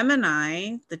 And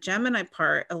Gemini, the Gemini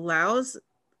part allows,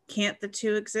 can't the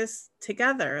two exist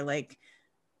together? Like,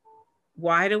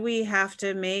 why do we have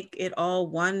to make it all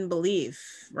one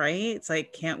belief, right? It's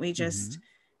like, can't we just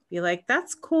be like,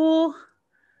 that's cool.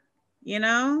 You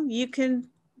know, you can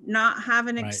not have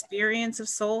an experience of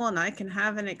soul and I can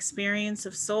have an experience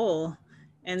of soul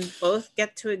and both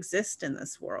get to exist in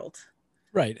this world.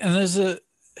 Right. And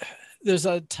there's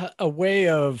a way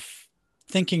of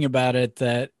thinking about it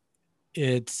that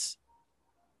it's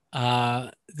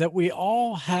that we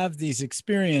all have these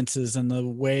experiences, and the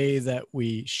way that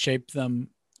we shape them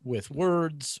with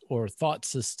words or thought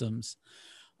systems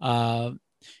can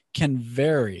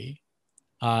vary.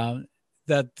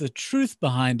 That the truth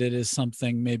behind it is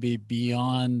something maybe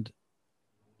beyond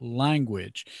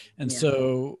language. And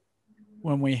so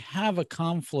when we have a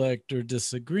conflict or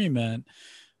disagreement,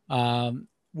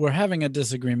 we're having a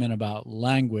disagreement about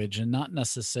language and not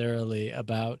necessarily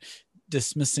about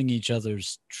dismissing each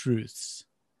other's truths.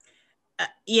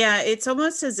 Yeah, it's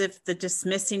almost as if the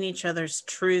dismissing each other's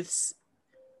truths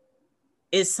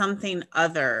is something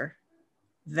other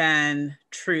than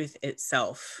truth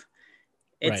itself.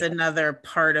 It's another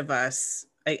part of us,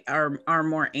 our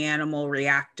more animal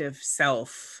reactive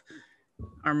self,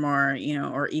 our more, you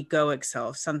know, or egoic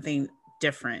self, something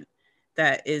different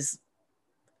that is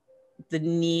the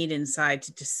need inside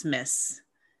to dismiss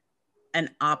an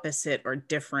opposite or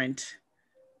different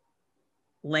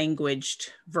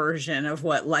languaged version of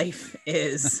what life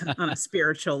is on a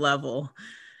spiritual level.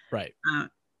 Right.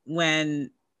 When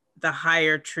the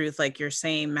higher truth, like you're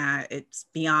saying, Matt, it's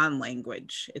beyond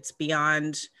language. It's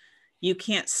beyond, you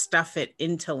can't stuff it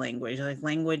into language. Like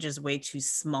language is way too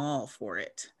small for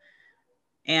it.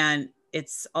 And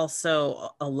it's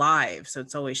also alive. So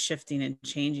it's always shifting and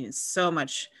changing. It's so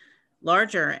much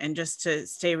larger. And just to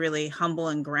stay really humble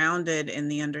and grounded in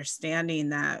the understanding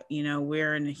that, you know,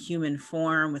 we're in a human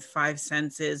form with 5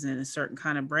 senses and a certain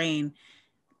kind of brain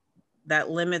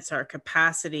that limits our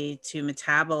capacity to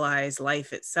metabolize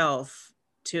life itself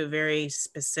to a very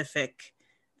specific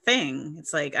thing.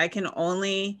 It's like I can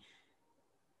only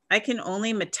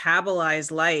metabolize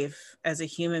life as a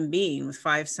human being with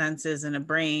 5 senses and a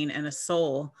brain and a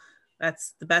soul.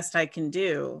 That's the best I can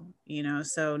do, you know?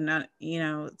 So not, you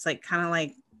know, it's like kind of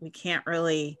like we can't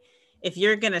really, if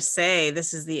you're going to say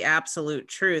this is the absolute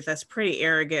truth, that's pretty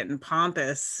arrogant and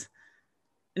pompous.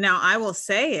 Now I will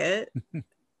say it,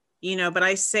 you know, but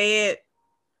I say it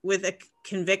with a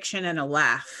conviction and a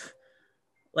laugh.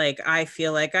 Like, I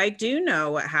feel like I do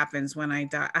know what happens when I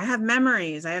die. I have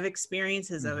memories, I have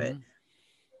experiences of it,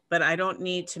 but I don't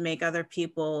need to make other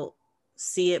people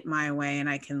see it my way, and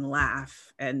I can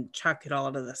laugh and chuck it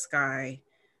all to the sky,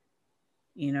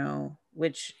 you know,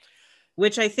 which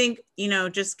I think, you know,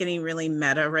 just getting really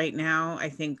meta right now, I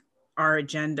think our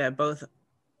agenda, both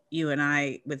you and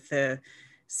I, with the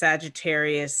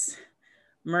Sagittarius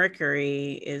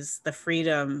Mercury, is the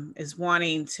freedom, is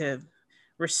wanting to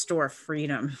restore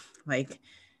freedom. Like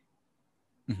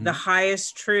the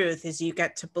highest truth is you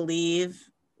get to believe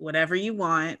whatever you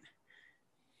want,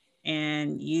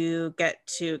 and you get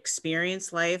to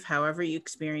experience life however you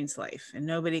experience life, and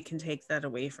nobody can take that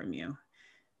away from you.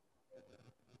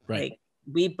 Right. Like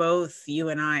we both, you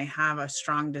and I, have a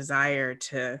strong desire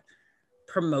to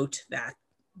promote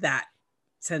that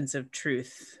sense of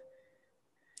truth.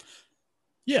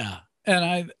 Yeah.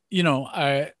 And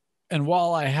and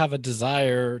while I have a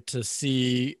desire to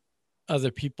see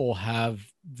other people have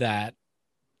that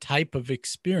type of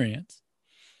experience,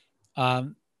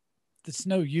 it's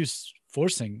no use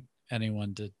forcing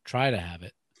anyone to try to have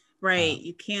it. Right.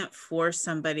 You can't force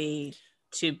somebody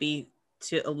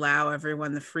to allow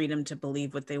everyone the freedom to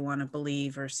believe what they want to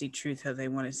believe or see truth how they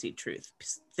want to see truth.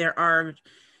 There are,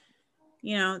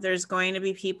 you know, there's going to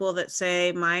be people that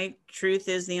say, my truth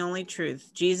is the only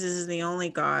truth. Jesus is the only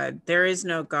God. There is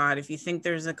no God. If you think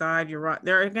there's a God, you're wrong.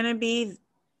 There are going to be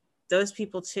those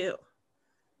people too.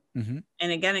 And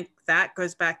again, that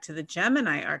goes back to the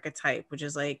Gemini archetype, which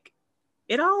is like,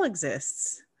 it all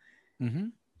exists.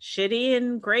 Shitty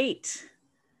and great,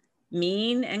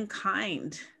 mean and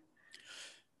kind.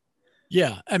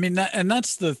 Yeah. I mean,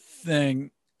 that's the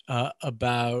thing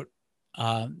about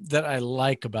that I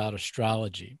like about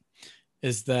astrology,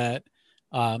 is that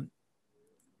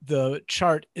the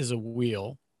chart is a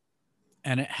wheel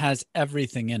and it has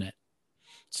everything in it.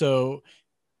 So,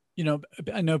 you know,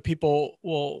 I know people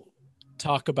will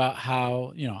talk about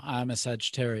how, I'm a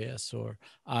Sagittarius, or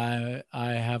I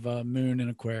have a moon in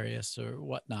Aquarius or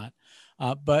whatnot.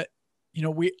 But,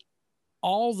 we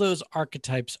all those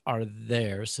archetypes are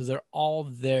there. So they're all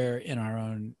there in our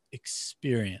own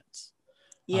experience.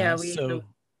 Yeah, So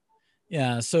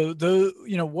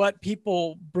what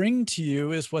people bring to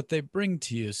you is what they bring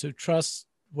to you. So trust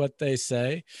what they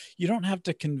say. You don't have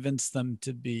to convince them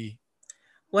to be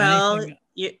anything.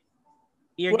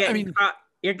 You're getting caught.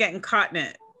 You're getting caught in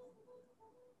it.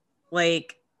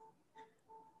 Like,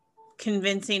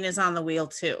 convincing is on the wheel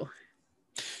too.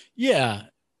 Yeah.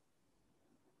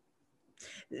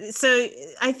 So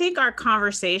I think our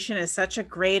conversation is such a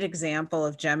great example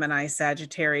of Gemini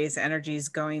Sagittarius energies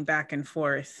going back and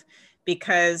forth,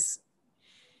 because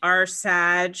our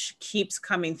Sag keeps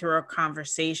coming through our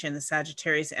conversation, the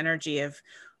Sagittarius energy of,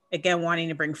 again, wanting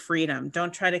to bring freedom.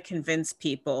 Don't try to convince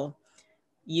people.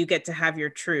 You get to have your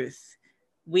truth.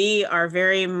 We are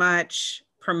very much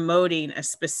promoting a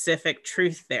specific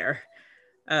truth there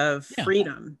of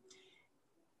freedom.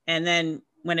 And then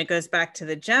when it goes back to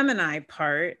the Gemini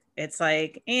part, it's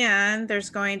like, and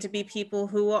there's going to be people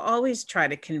who will always try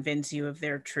to convince you of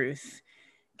their truth.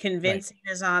 Convincing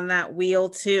is on that wheel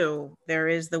too. There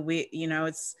is the wheel,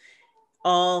 it's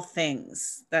all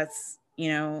things. That's,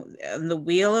 the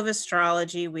wheel of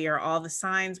astrology. We are all the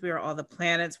signs, we are all the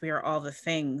planets, we are all the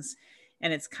things.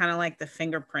 And it's kind of like the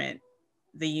fingerprint,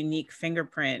 the unique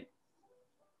fingerprint.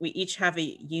 We each have a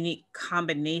unique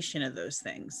combination of those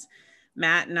things.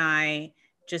 Matt and I,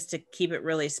 just to keep it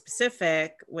really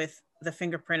specific with the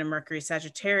fingerprint of Mercury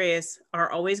Sagittarius,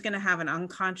 are always going to have an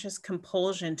unconscious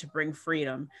compulsion to bring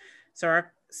freedom.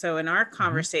 So in our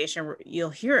conversation, you'll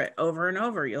hear it over and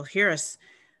over. You'll hear us,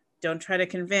 don't try to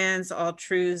convince, all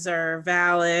truths are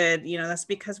valid. That's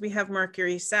because we have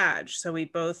Mercury Sag. So we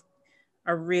both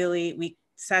are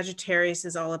Sagittarius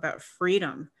is all about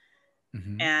freedom.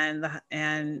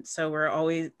 And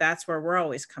so that's where we're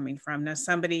always coming from. Now,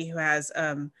 somebody who has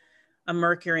a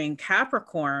Mercury in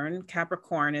Capricorn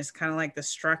is kind of like the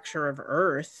structure of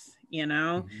Earth,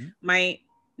 might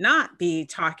not be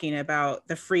talking about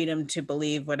the freedom to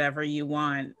believe whatever you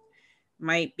want,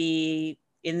 might be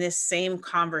in this same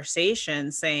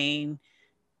conversation saying,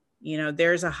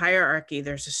 there's a hierarchy,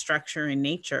 there's a structure in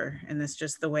nature, and that's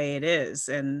just the way it is.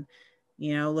 And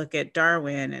look at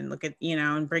Darwin and look at,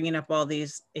 and bringing up all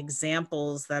these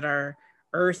examples that are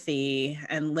earthy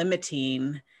and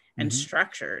limiting and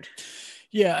structured.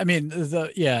 Yeah. I mean,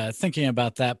 thinking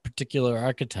about that particular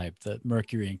archetype, that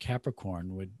Mercury in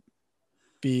Capricorn would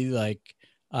be like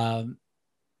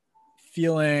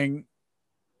feeling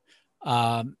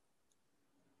that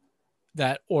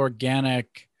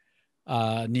organic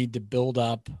need to build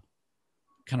up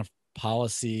kind of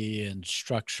policy and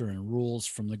structure and rules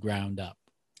from the ground up,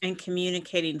 and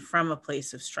communicating from a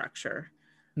place of structure.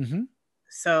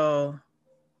 So,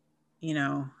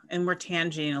 and we're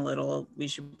tangenting a little, we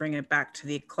should bring it back to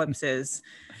the eclipses.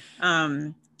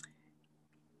 I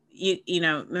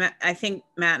think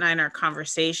Matt and I in our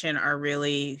conversation are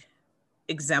really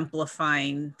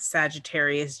exemplifying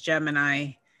Sagittarius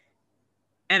Gemini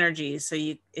energy. So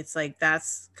it's like,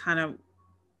 that's kind of,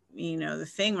 the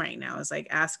thing right now is like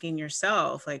asking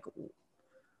yourself, like,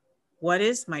 what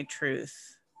is my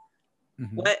truth?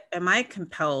 What am I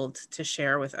compelled to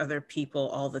share with other people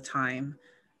all the time?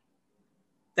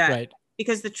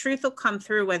 Because the truth will come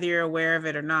through whether you're aware of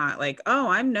it or not. Like, oh,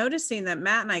 I'm noticing that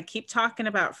Matt and I keep talking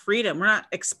about freedom. We're not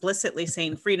explicitly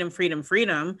saying freedom, freedom,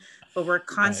 freedom, but we're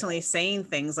constantly saying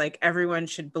things like everyone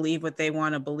should believe what they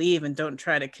want to believe and don't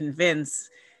try to convince.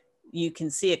 You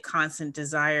can see a constant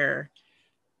desire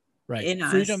in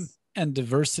us. Freedom and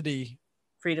diversity.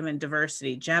 Freedom and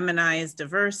diversity. Gemini is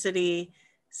diversity.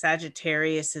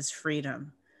 Sagittarius is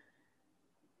freedom.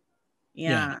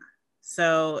 Yeah.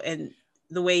 So, and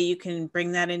the way you can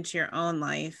bring that into your own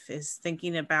life is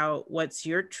thinking about what's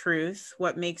your truth,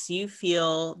 what makes you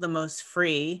feel the most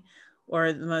free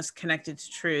or the most connected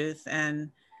to truth,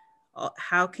 and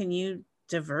how can you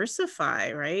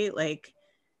diversify, right? Like,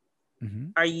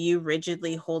 are you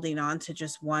rigidly holding on to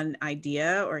just one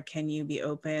idea, or can you be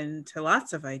open to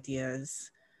lots of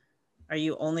ideas? Are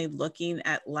you only looking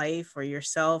at life or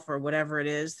yourself or whatever it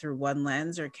is through one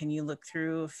lens, or can you look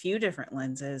through a few different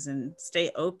lenses and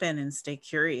stay open and stay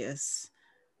curious?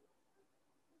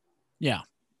 Yeah.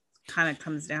 Kind of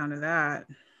comes down to that.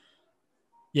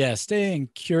 Yeah. Staying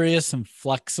curious and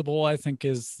flexible, I think,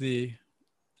 is the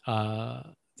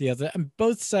other. And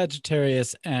both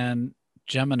Sagittarius and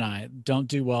Gemini don't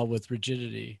do well with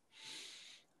rigidity.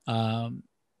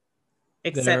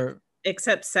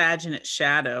 Except Sag in its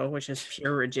shadow, which is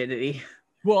pure rigidity.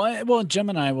 Well,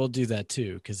 Gemini will do that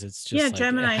too, because it's Yeah, just like it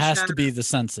Gemini has to shadow. be the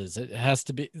senses. It has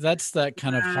to be. That's that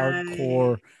kind of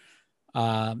hardcore Right.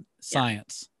 Yeah.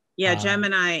 science. Yeah,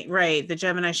 Gemini, right. The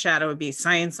Gemini shadow would be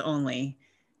science only.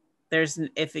 There's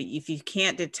if you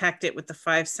can't detect it with the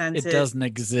five It senses, doesn't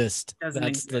exist. it doesn't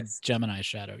That's the exist. Gemini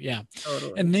shadow. Yeah. And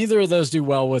Totally. neither of those do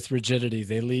well with rigidity.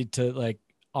 They lead to like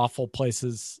awful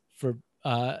places for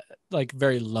like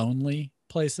very lonely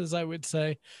places, I would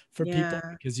say, for people, Yeah.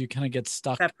 because you kind of get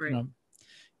stuck, Separate.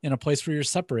 in a place where you're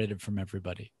separated from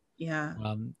everybody. Yeah.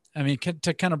 I mean,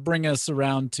 to kind of bring us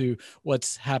around to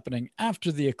what's happening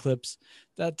after the eclipse,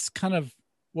 that's kind of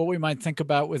what we might think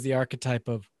about with the archetype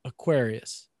of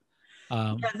Aquarius.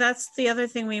 Yeah, that's the other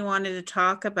thing we wanted to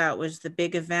talk about was the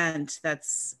big event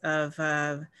that's of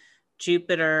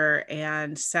Jupiter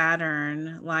and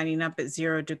Saturn lining up at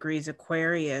 0 degrees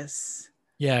Aquarius.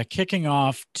 Yeah, kicking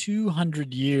off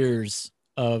 200 years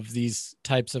of these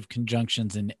types of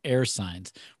conjunctions in air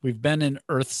signs. We've been in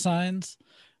earth signs,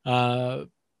 with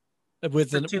For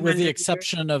with the 200 years.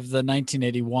 exception of the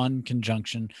 1981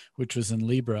 conjunction, which was in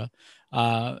Libra.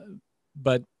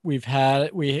 But we've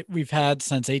had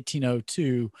since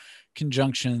 1802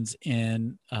 conjunctions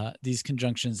in these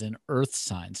conjunctions in Earth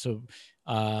signs. So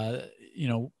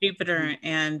Jupiter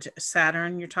and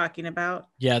Saturn you're talking about?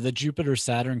 Yeah, the Jupiter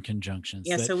Saturn conjunctions.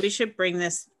 Yeah, so we should bring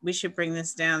this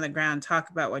down the ground, talk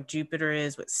about what Jupiter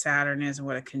is, what Saturn is, and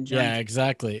what a conjunction. Yeah,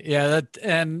 exactly. Yeah, that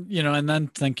and and then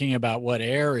thinking about what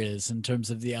air is in terms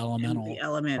of the elemental the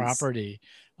elements. property,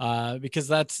 because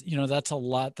that's that's a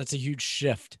lot. That's a huge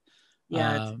shift.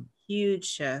 Yeah, it's a huge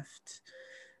shift.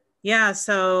 Yeah,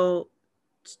 so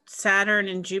Saturn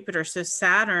and Jupiter. So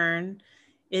Saturn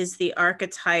is the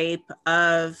archetype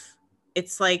of,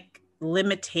 it's like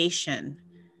limitation,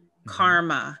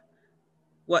 karma,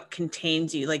 what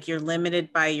contains you. Like you're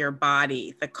limited by your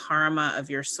body, the karma of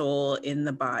your soul in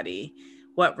the body,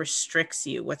 what restricts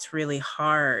you, what's really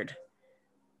hard.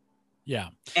 Yeah.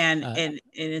 And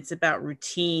it's about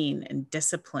routine and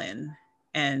discipline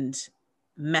and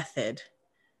method.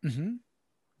 Mm-hmm.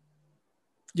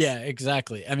 Yeah,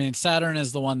 exactly. I mean, Saturn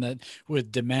is the one that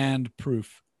would demand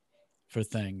proof for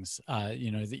things, that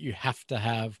you have to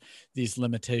have these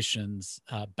limitations,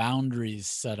 boundaries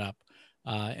set up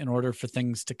in order for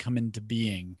things to come into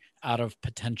being out of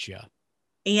potentia.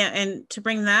 Yeah, and to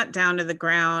bring that down to the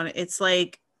ground, it's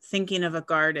like thinking of a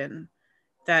garden,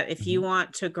 that if you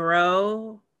want to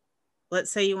grow,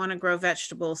 let's say you want to grow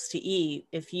vegetables to eat,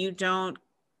 if you don't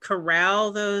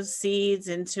corral those seeds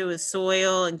into a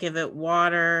soil and give it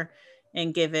water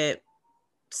and give it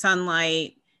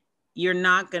sunlight, you're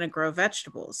not going to grow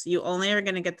vegetables. You only are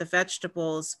going to get the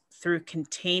vegetables through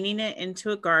containing it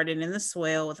into a garden in the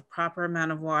soil with a proper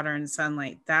amount of water and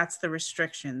sunlight. That's the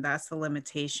restriction. That's the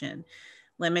limitation.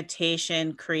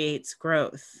 Limitation creates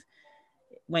growth.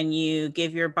 When you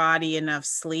give your body enough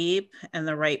sleep and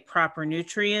the right proper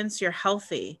nutrients, you're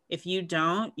healthy. If you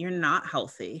don't, you're not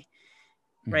healthy,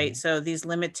 right? So these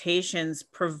limitations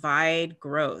provide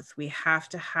growth. We have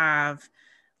to have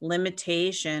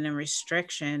limitation and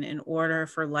restriction in order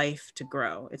for life to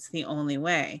grow. It's the only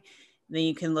way. Then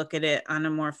you can look at it on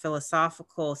a more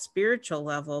philosophical, spiritual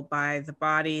level by the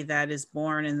body that is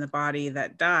born and the body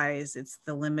that dies. It's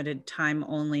the limited time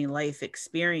only life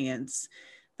experience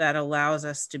that allows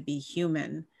us to be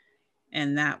human.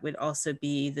 And that would also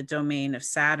be the domain of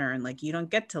Saturn. Like you don't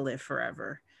get to live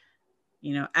forever,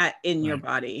 in your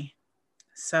body.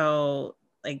 So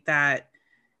like that,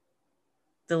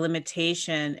 the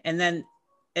limitation, and then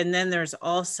there's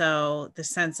also the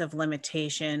sense of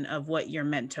limitation of what you're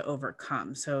meant to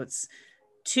overcome. So it's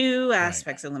two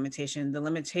aspects of limitation: the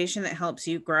limitation that helps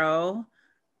you grow,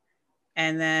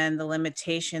 and then the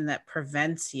limitation that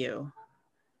prevents you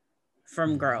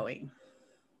from growing.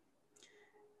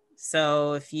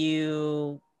 So if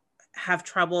you have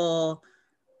trouble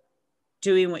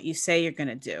doing what you say you're going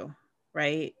to do,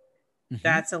 right?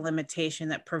 That's a limitation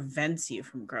that prevents you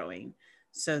from growing.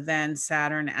 So then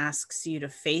Saturn asks you to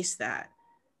face that.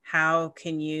 How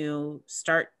can you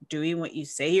start doing what you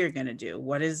say you're going to do?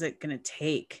 What is it going to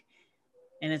take?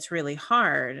 And it's really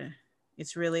hard.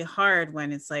 It's really hard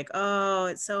when it's like, oh,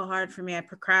 it's so hard for me, I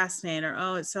procrastinate, or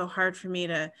oh, it's so hard for me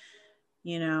to,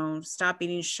 stop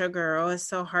eating sugar. Oh, it's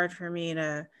so hard for me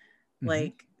to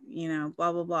like,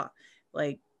 blah, blah, blah.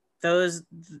 Like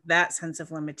that sense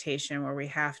of limitation where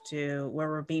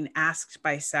we're being asked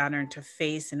by Saturn to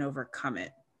face and overcome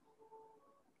it.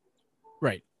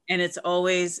 Right. And it's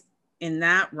always in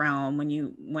that realm when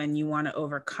you want to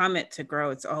overcome it to grow,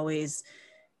 it's always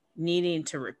needing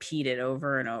to repeat it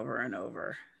over and over and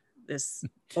over. This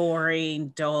boring,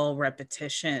 dull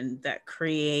repetition that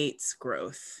creates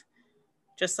growth.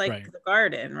 just like Right. the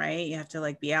garden, right? You have to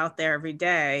like be out there every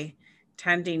day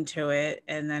tending to it,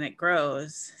 and then it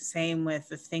grows. Same with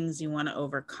the things you want to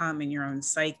overcome in your own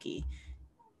psyche.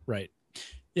 Right.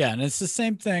 Yeah. And it's the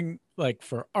same thing like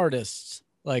for artists.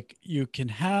 Like you can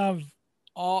have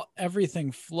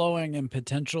everything flowing and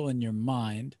potential in your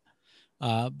mind.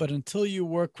 But until you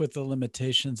work with the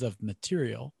limitations of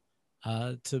material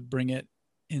to bring it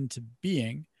into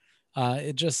being,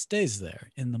 it just stays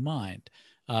there in the mind.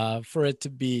 For it to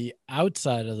be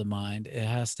outside of the mind, it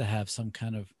has to have some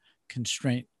kind of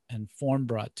constraint and form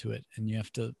brought to it, and you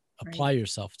have to Right. apply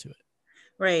yourself to it.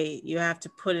 Right. You have to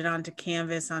put it onto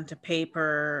canvas, onto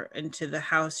paper, into the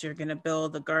house you're going to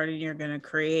build, the garden you're going to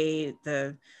create,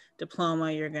 the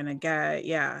diploma you're going to get.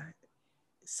 Yeah.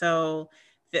 So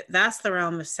that's the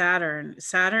realm of Saturn.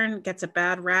 Saturn gets a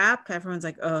bad rap. Everyone's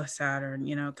like, oh, Saturn,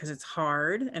 you know, because it's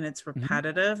hard and it's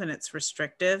repetitive and it's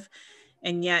restrictive.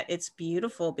 And yet it's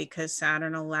beautiful because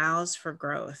Saturn allows for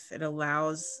growth. It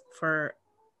allows for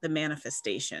the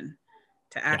manifestation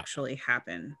to actually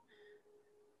happen.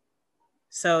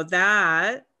 So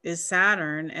that is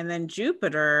Saturn. And then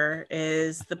Jupiter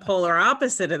is the polar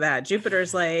opposite of that.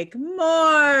 Jupiter's like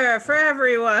more for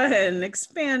everyone,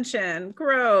 expansion,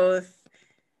 growth.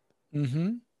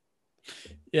 Mm-hmm.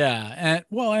 Yeah.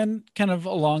 And kind of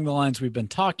along the lines we've been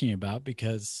talking about,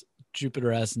 because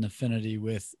Jupiter has an affinity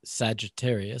with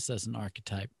Sagittarius as an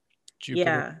archetype.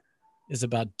 Jupiter is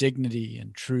about dignity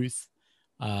and truth.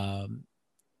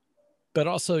 But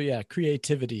also,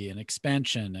 creativity and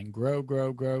expansion and grow.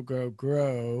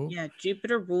 Yeah,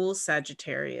 Jupiter rules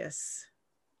Sagittarius.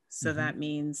 So that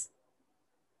means,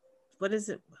 what is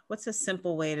it? What's a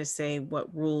simple way to say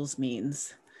what rules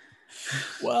means?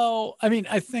 Well, I mean,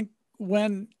 I think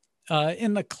when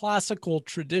in the classical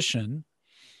tradition,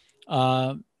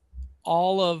 all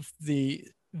of the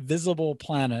visible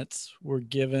planets were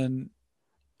given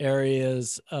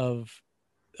areas of,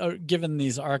 given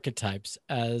these archetypes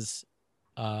as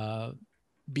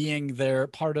being their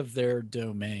part of their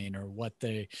domain, or what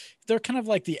they're kind of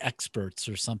like the experts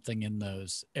or something in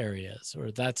those areas,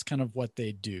 or that's kind of what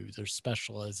they do, their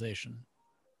specialization.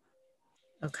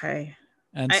 Okay.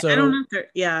 And I don't know if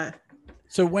yeah.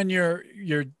 So when you're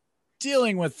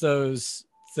dealing with those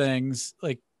things,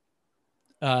 like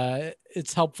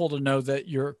it's helpful to know that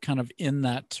you're kind of in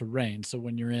that terrain. So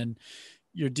when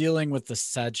you're dealing with the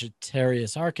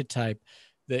Sagittarius archetype,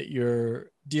 that you're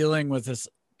dealing with this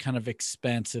kind of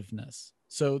expansiveness.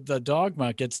 So the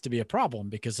dogma gets to be a problem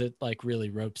because it like really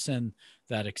ropes in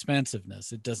that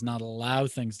expansiveness. It does not allow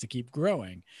things to keep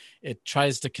growing. It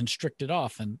tries to constrict it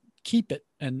off and keep it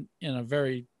in a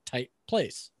very tight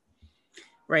place.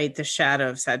 Right, the shadow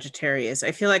of Sagittarius.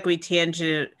 I feel like we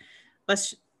tangented.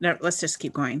 Let's just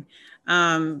keep going,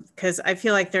 because I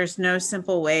feel like there's no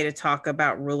simple way to talk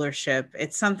about rulership.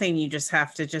 It's something you just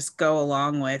have to just go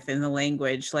along with in the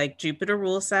language. Like Jupiter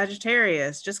rules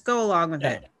Sagittarius. Just go along with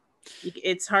it.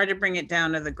 It's hard to bring it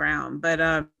down to the ground,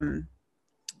 but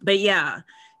yeah.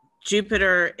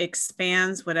 Jupiter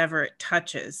expands whatever it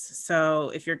touches.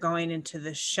 So if you're going into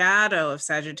the shadow of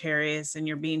Sagittarius and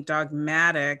you're being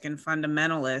dogmatic and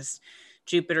fundamentalist,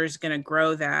 Jupiter is going to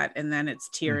grow that, and then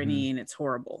it's tyranny and it's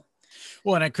horrible.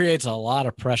 Well, and it creates a lot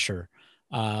of pressure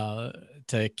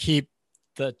to keep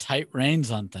the tight reins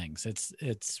on things.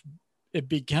 It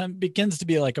begins to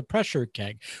be like a pressure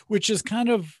keg, which is kind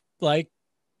of like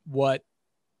what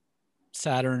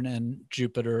Saturn and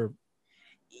Jupiter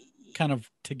kind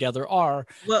of together are.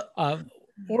 Well,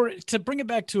 or to bring it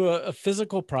back to a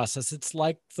physical process, it's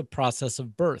like the process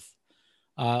of birth,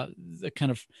 the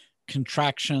kind of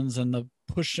contractions and the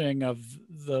pushing of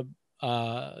the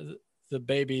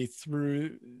baby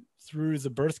through the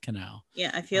birth canal.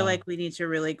 Yeah, I feel like we need to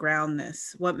really ground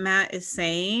this. What Matt is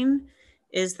saying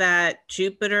is that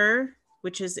Jupiter,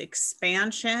 which is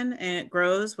expansion, and it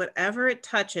grows, whatever it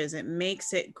touches, it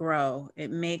makes it grow. It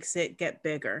makes it get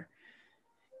bigger.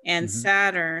 And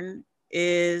Saturn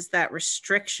is that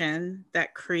restriction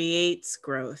that creates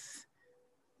growth.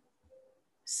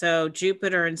 So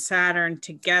Jupiter and Saturn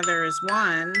together is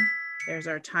one. There's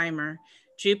our timer.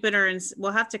 Jupiter and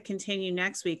we'll have to continue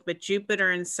next week, but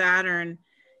Jupiter and Saturn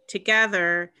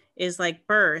together is like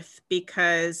birth,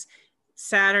 because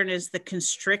Saturn is the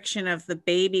constriction of the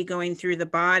baby going through the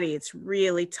body. It's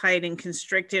really tight and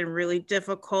constricted and really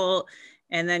difficult.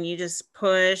 And then you just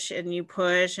push and you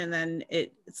push, and then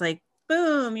it's like,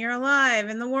 boom, you're alive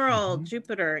in the world.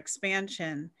 Jupiter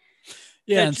expansion.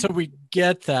 Yeah, and so we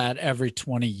get that every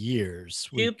 20 years.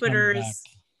 Jupiter's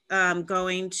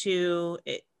going to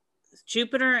it,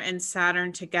 Jupiter and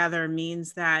Saturn together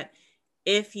means that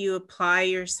if you apply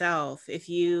yourself, if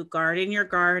you garden your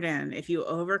garden, if you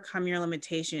overcome your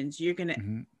limitations, you're going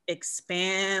to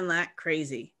expand like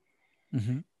crazy.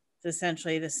 It's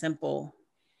essentially the simple.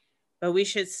 But we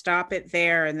should stop it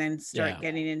there and then start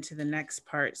getting into the next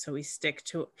part, so we stick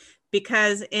to,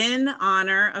 because in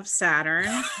honor of Saturn,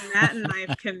 Matt and I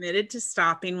have committed to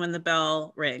stopping when the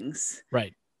bell rings.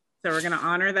 Right. So we're going to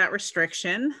honor that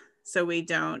restriction so we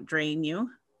don't drain you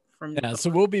from. Yeah.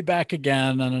 So we'll be back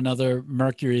again on another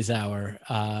Mercury's Hour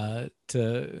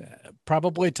to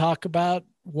probably talk about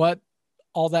what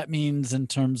all that means in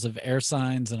terms of air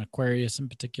signs and Aquarius in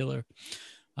particular,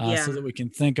 so that we can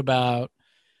think about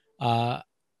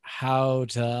how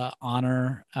to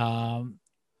honor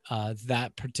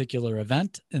that particular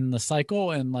event in the cycle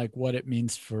and like what it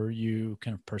means for you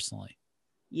kind of personally.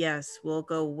 Yes, we'll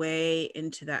go way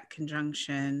into that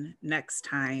conjunction next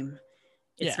time.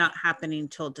 It's not happening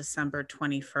till December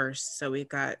 21st. So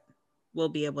we'll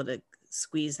be able to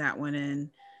squeeze that one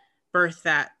in, birth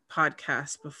that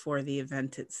podcast before the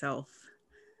event itself.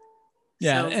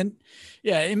 Yeah. And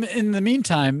in the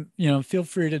meantime, feel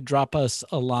free to drop us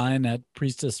a line at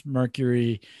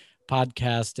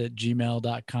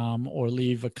priestessmercurypodcast@gmail.com or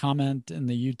leave a comment in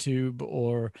the YouTube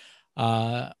or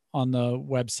on the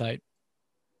website.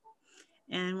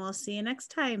 And we'll see you next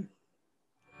time.